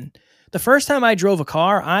mean, again, the first time I drove a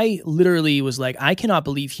car, I literally was like, I cannot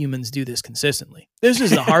believe humans do this consistently. This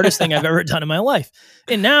is the hardest thing I've ever done in my life.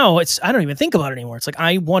 And now I don't even think about it anymore. It's like,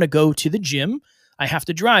 I want to go to the gym. I have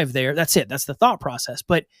to drive there. That's it. That's the thought process.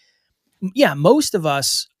 But yeah, most of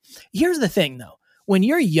us, here's the thing though. When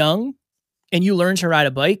you're young and you learn to ride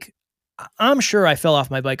a bike, I'm sure I fell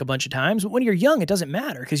off my bike a bunch of times, but when you're young, it doesn't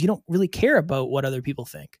matter because you don't really care about what other people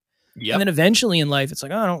think. Yep. And then eventually in life, it's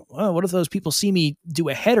like, what if those people see me do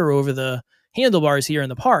a header over the handlebars here in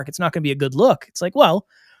the park? It's not going to be a good look. It's like, well,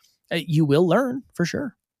 you will learn for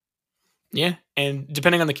sure. Yeah. And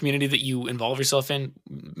depending on the community that you involve yourself in,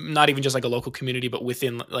 not even just like a local community, but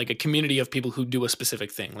within like a community of people who do a specific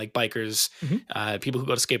thing, like bikers, people who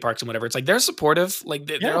go to skate parks and whatever, it's like, they're supportive. Like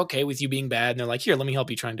they're okay with you being bad. And they're like, here, let me help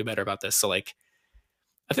you try and do better about this. So like,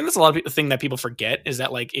 I think that's a lot of the thing that people forget is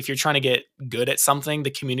that like, if you're trying to get good at something,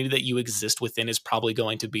 the community that you exist within is probably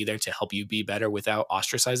going to be there to help you be better without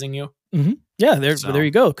ostracizing you. Mm-hmm. Yeah. There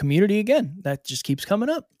you go. Community again. That just keeps coming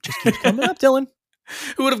up. Dylan.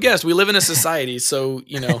 Who would have guessed? We live in a society. So,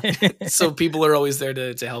 so people are always there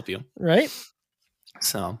to help you. Right.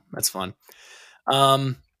 So that's fun.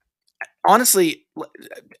 Honestly,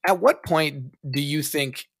 at what point do you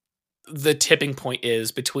think the tipping point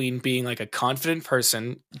is between being like a confident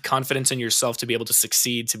person, confidence in yourself to be able to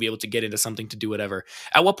succeed, to be able to get into something, to do whatever?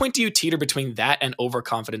 At what point do you teeter between that and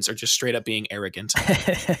overconfidence, or just straight up being arrogant?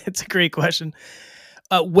 It's a great question.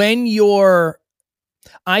 I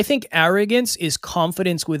think arrogance is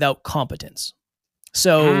confidence without competence.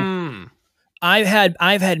 So I've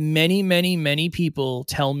had many, many, many people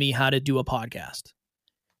tell me how to do a podcast.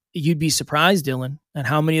 You'd be surprised, Dylan, at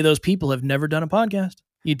how many of those people have never done a podcast.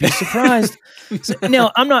 You'd be surprised.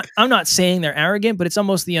 Now, I'm not saying they're arrogant, but it's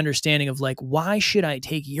almost the understanding of like, why should I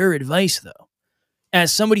take your advice though?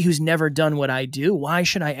 As somebody who's never done what I do, why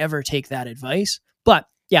should I ever take that advice? But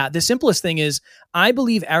yeah, the simplest thing is I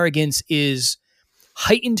believe arrogance is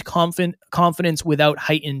heightened confidence without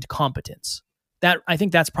heightened competence. That I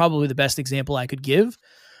think that's probably the best example I could give.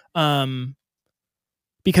 Because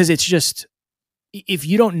it's just, if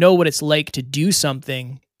you don't know what it's like to do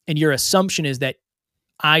something and your assumption is that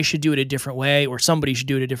I should do it a different way, or somebody should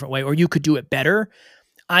do it a different way, or you could do it better,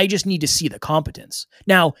 I just need to see the competence.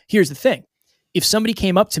 Now, here's the thing. If somebody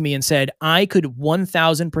came up to me and said, I could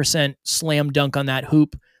 1000% slam dunk on that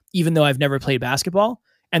hoop, even though I've never played basketball,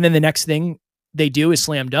 and then the next thing they do is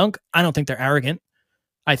slam dunk, I don't think they're arrogant.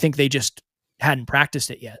 I think they just hadn't practiced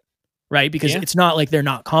it yet, right? Because it's not like they're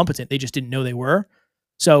not competent. They just didn't know they were.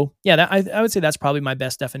 So yeah, I would say that's probably my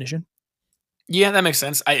best definition. Yeah, that makes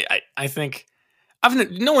sense. I think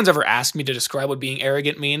no one's ever asked me to describe what being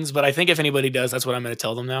arrogant means, but I think if anybody does, that's what I'm going to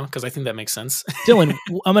tell them now, because I think that makes sense. Dylan,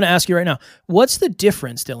 I'm going to ask you right now, what's the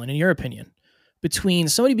difference, Dylan, in your opinion, between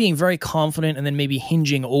somebody being very confident and then maybe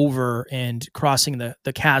hinging over and crossing the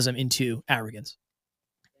chasm into arrogance?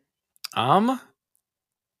 Let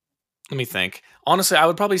me think. Honestly, I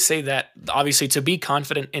would probably say that obviously to be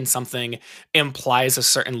confident in something implies a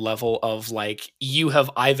certain level of like you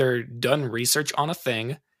have either done research on a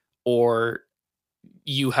thing or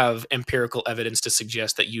you have empirical evidence to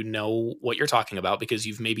suggest that you know what you're talking about because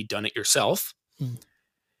you've maybe done it yourself. Mm.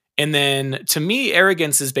 And then to me,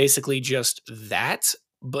 arrogance is basically just that.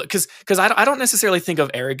 But because I don't necessarily think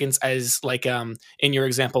of arrogance as like in your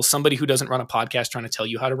example, somebody who doesn't run a podcast trying to tell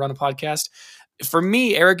you how to run a podcast. For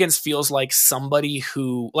me, arrogance feels like somebody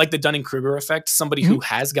who, like the Dunning-Kruger effect, somebody who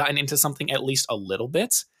has gotten into something at least a little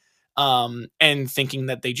bit, and thinking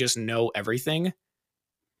that they just know everything.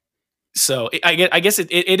 So I guess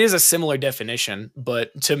it is a similar definition, but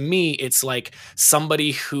to me, it's like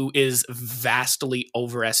somebody who is vastly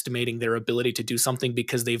overestimating their ability to do something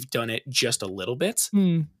because they've done it just a little bit.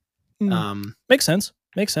 Makes sense.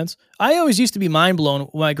 Makes sense. I always used to be mind blown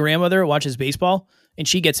when my grandmother watches baseball and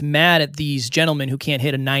she gets mad at these gentlemen who can't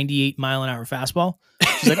hit a 98-mile-an-hour fastball.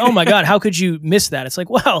 She's like, "Oh my God, how could you miss that?" It's like,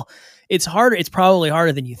 well, it's harder. It's probably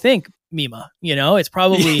harder than you think, Mima. You know, it's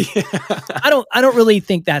probably. I don't really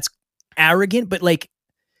think that's arrogant, but like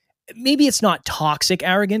maybe it's not toxic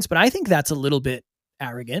arrogance, but I think that's a little bit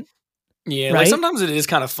arrogant. Yeah, right? Like sometimes it is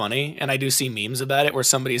kind of funny, and I do see memes about it where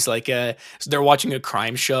somebody's like, they're watching a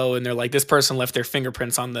crime show, and they're like, this person left their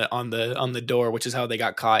fingerprints on the door, which is how they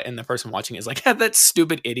got caught, and the person watching it is like, that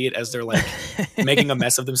stupid idiot, as they're like making a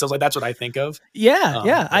mess of themselves. Like that's what I think of.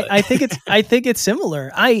 Yeah. I think it's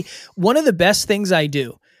similar. One of the best things I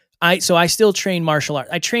do. I still train martial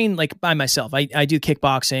arts. I train like by myself. I do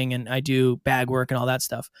kickboxing and I do bag work and all that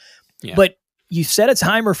stuff. Yeah. But you set a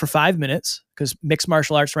timer for 5 minutes because mixed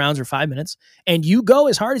martial arts rounds are 5 minutes, and you go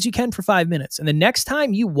as hard as you can for 5 minutes. And the next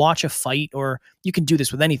time you watch a fight, or you can do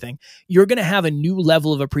this with anything, you're going to have a new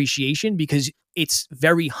level of appreciation because it's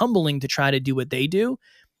very humbling to try to do what they do.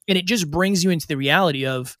 And it just brings you into the reality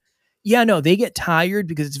of, yeah, no, they get tired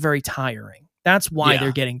because it's very tiring. That's why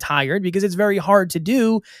they're getting tired, because it's very hard to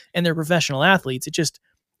do and they're professional athletes. It just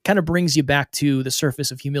kind of brings you back to the surface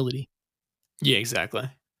of humility. Yeah, exactly.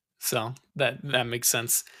 So that makes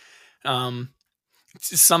sense.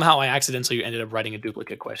 Somehow I accidentally ended up writing a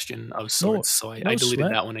duplicate question of sorts. So I deleted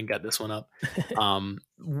that one and got this one up.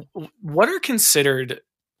 What are considered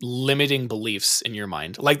limiting beliefs in your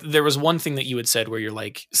mind? Like there was one thing that you had said where you're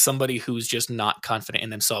like somebody who's just not confident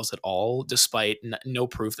in themselves at all, despite no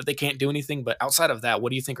proof that they can't do anything. But outside of that,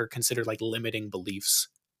 what do you think are considered like limiting beliefs?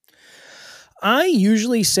 I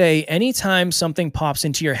usually say anytime something pops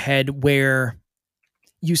into your head where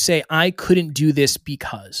you say, I couldn't do this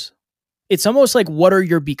because. It's almost like, what are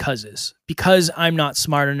your becauses? Because I'm not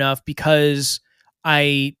smart enough, because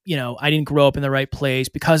I didn't grow up in the right place,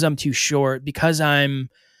 because I'm too short, because I'm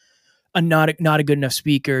not a good enough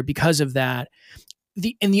speaker, because of that.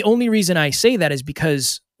 The only reason I say that is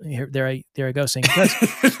because there I go saying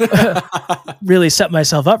really set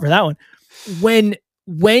myself up for that one.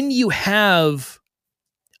 When you have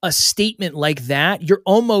a statement like that, you're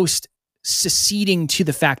almost seceding to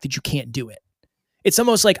the fact that you can't do it. It's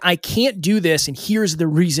almost like, I can't do this, and here's the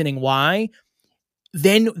reasoning why.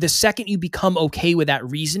 Then the second you become okay with that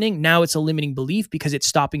reasoning, now it's a limiting belief because it's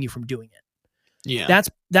stopping you from doing it. Yeah.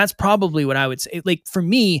 That's probably what I would say. Like for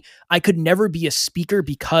me, I could never be a speaker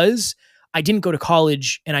because I didn't go to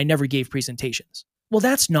college and I never gave presentations. Well,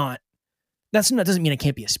 that doesn't mean I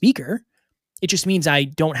can't be a speaker. It just means I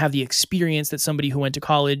don't have the experience that somebody who went to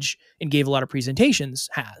college and gave a lot of presentations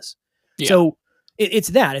has. Yeah. So it's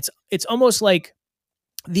that. It's almost like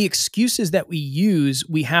the excuses that we use,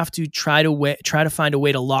 we have to try to find a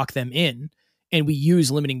way to lock them in, and we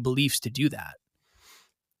use limiting beliefs to do that.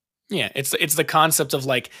 Yeah, it's the concept of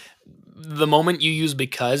like the moment you use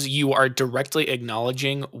because, you are directly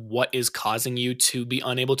acknowledging what is causing you to be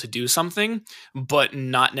unable to do something, but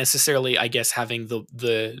not necessarily, I guess, having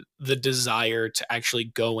the desire to actually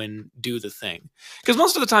go and do the thing. Because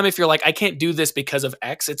most of the time, if you're like, I can't do this because of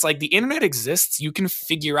X, it's like the internet exists. You can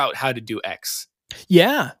figure out how to do X.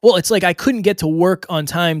 Yeah. Well, it's like I couldn't get to work on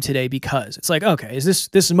time today because it's like, okay, this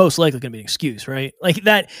is most likely going to be an excuse, right? Like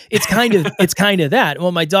that. It's kind of that.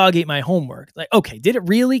 Well, my dog ate my homework. Like, okay, did it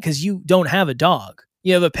really? Because you don't have a dog.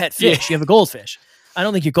 You have a pet fish. You have a goldfish. I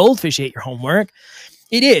don't think your goldfish ate your homework.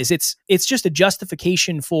 It is. It's just a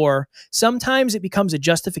justification for. Sometimes it becomes a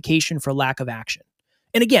justification for lack of action.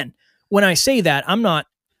 And again, when I say that, I'm not.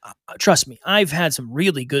 Trust me, I've had some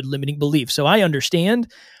really good limiting beliefs, so I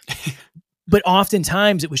understand. But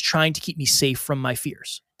oftentimes it was trying to keep me safe from my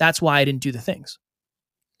fears. That's why I didn't do the things.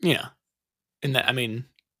 Yeah. And that, I mean,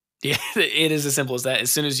 yeah, it is as simple as that.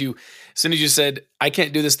 As soon as you said, I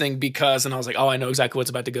can't do this thing because, and I was like, oh, I know exactly what's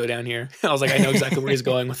about to go down here. I was like, I know exactly where he's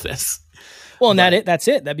going with this. Well, and that's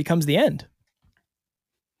it. That becomes the end.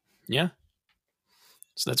 Yeah.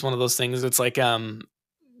 So that's one of those things. It's like,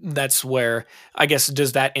 that's where, I guess,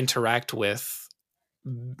 does that interact with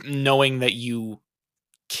knowing that you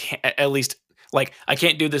can't, at least, like, I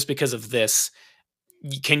can't do this because of this.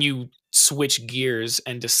 Can you switch gears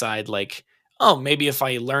and decide, like, oh, maybe if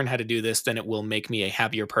I learn how to do this, then it will make me a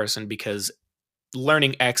happier person because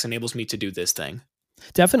learning X enables me to do this thing.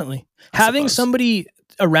 Definitely. Having somebody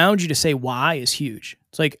around you to say why is huge.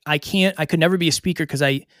 It's like, I could never be a speaker because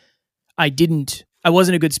I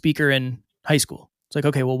wasn't a good speaker in high school. It's like,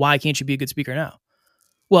 okay, well, why can't you be a good speaker now?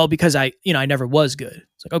 Well, because I never was good.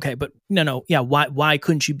 It's like, okay, but no. Yeah. Why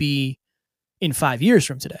couldn't you be in 5 years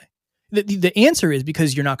from today? The answer is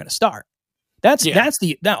because you're not going to start.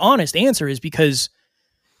 That honest answer is because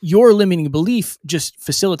your limiting belief just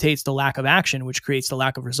facilitates the lack of action, which creates the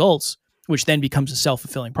lack of results, which then becomes a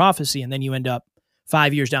self-fulfilling prophecy. And then you end up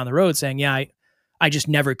 5 years down the road saying, yeah, I just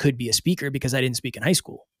never could be a speaker because I didn't speak in high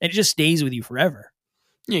school. And it just stays with you forever.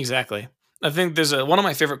 Yeah, exactly. I think there's one of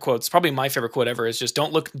my favorite quotes, probably my favorite quote ever, is just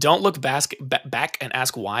don't look back and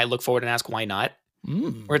ask why, look forward and ask why not.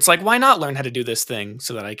 Where it's like, why not learn how to do this thing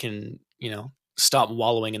so that I can, stop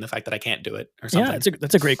wallowing in the fact that I can't do it or something. Yeah,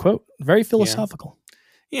 that's a great quote. Very philosophical.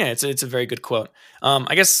 Yeah, it's a very good quote.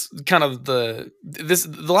 I guess kind of the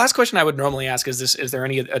last question I would normally ask is this: is there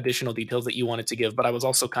any additional details that you wanted to give? But I was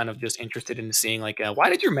also kind of just interested in seeing, like, why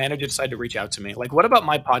did your manager decide to reach out to me? Like, what about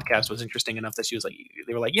my podcast was interesting enough that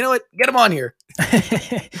they were like, you know what, get him on here.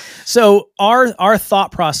 So our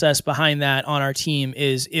thought process behind that on our team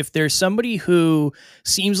is, if there's somebody who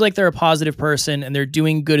seems like they're a positive person and they're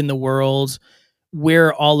doing good in the world,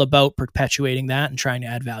 we're all about perpetuating that and trying to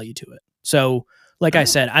add value to it. So, like I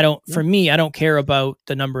said, I don't care about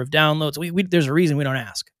the number of downloads. There's a reason we don't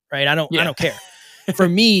ask, right? I don't care. For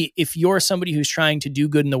me, if you're somebody who's trying to do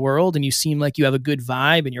good in the world and you seem like you have a good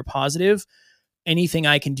vibe and you're positive, anything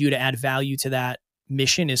I can do to add value to that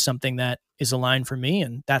mission is something that is aligned for me.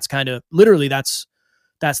 And that's kind of literally, that's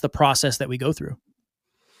the process that we go through.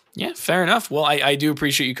 Yeah, fair enough. Well, I do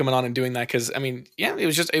appreciate you coming on and doing that. Cause I mean, yeah, it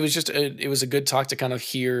was a good talk to kind of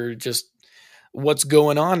hear just what's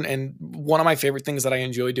going on. And one of my favorite things that I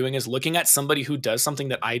enjoy doing is looking at somebody who does something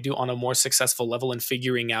that I do on a more successful level and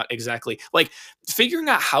figuring out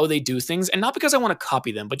how they do things. And not because I want to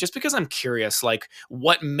copy them, but just because I'm curious, like,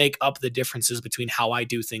 what make up the differences between how I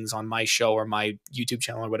do things on my show or my YouTube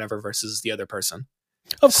channel or whatever versus the other person.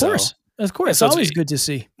 Of course. It's always good to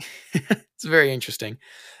see. It's very interesting.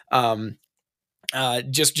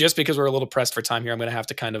 Just because we're a little pressed for time here, I'm going to have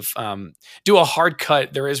to kind of do a hard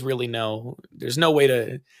cut. There's no way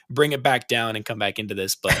to bring it back down and come back into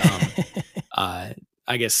this. But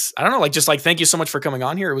I guess, I don't know, thank you so much for coming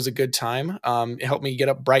on here. It was a good time. It helped me get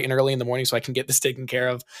up bright and early in the morning so I can get this taken care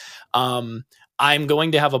of. I'm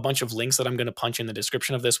going to have a bunch of links that I'm going to punch in the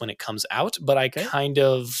description of this when it comes out, but I kind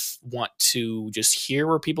of want to just hear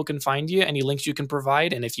where people can find you, any links you can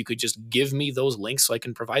provide. And if you could just give me those links so I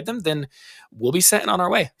can provide them, then we'll be setting on our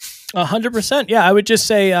way. 100%. Yeah. I would just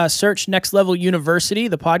say, search Next Level University,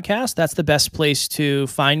 the podcast. That's the best place to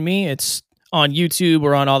find me. It's on YouTube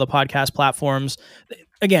or on all the podcast platforms.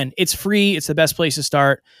 Again, it's free. It's the best place to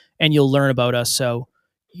start, and you'll learn about us. So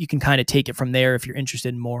you can kind of take it from there if you're interested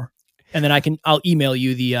in more. And then I'll email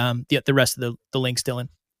you the rest of the links, Dylan.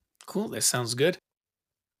 Cool. That sounds good.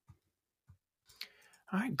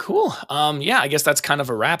 All right, cool. Yeah, I guess that's kind of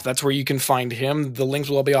a wrap. That's where you can find him. The links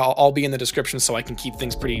will all be in the description, so I can keep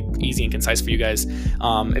things pretty easy and concise for you guys.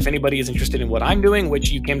 If anybody is interested in what I'm doing,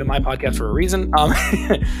 which you came to my podcast for a reason,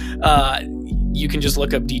 you can just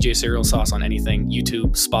look up DJ Cereal Sauce on anything: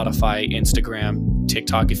 YouTube, Spotify, Instagram,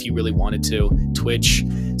 TikTok if you really wanted to, Twitch.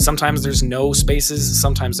 Sometimes there's no spaces,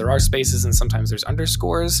 sometimes there are spaces, and sometimes there's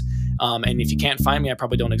underscores. And if you can't find me, I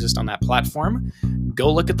probably don't exist on that platform.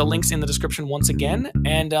 Go look at the links in the description once again,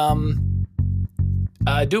 and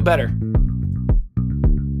do better.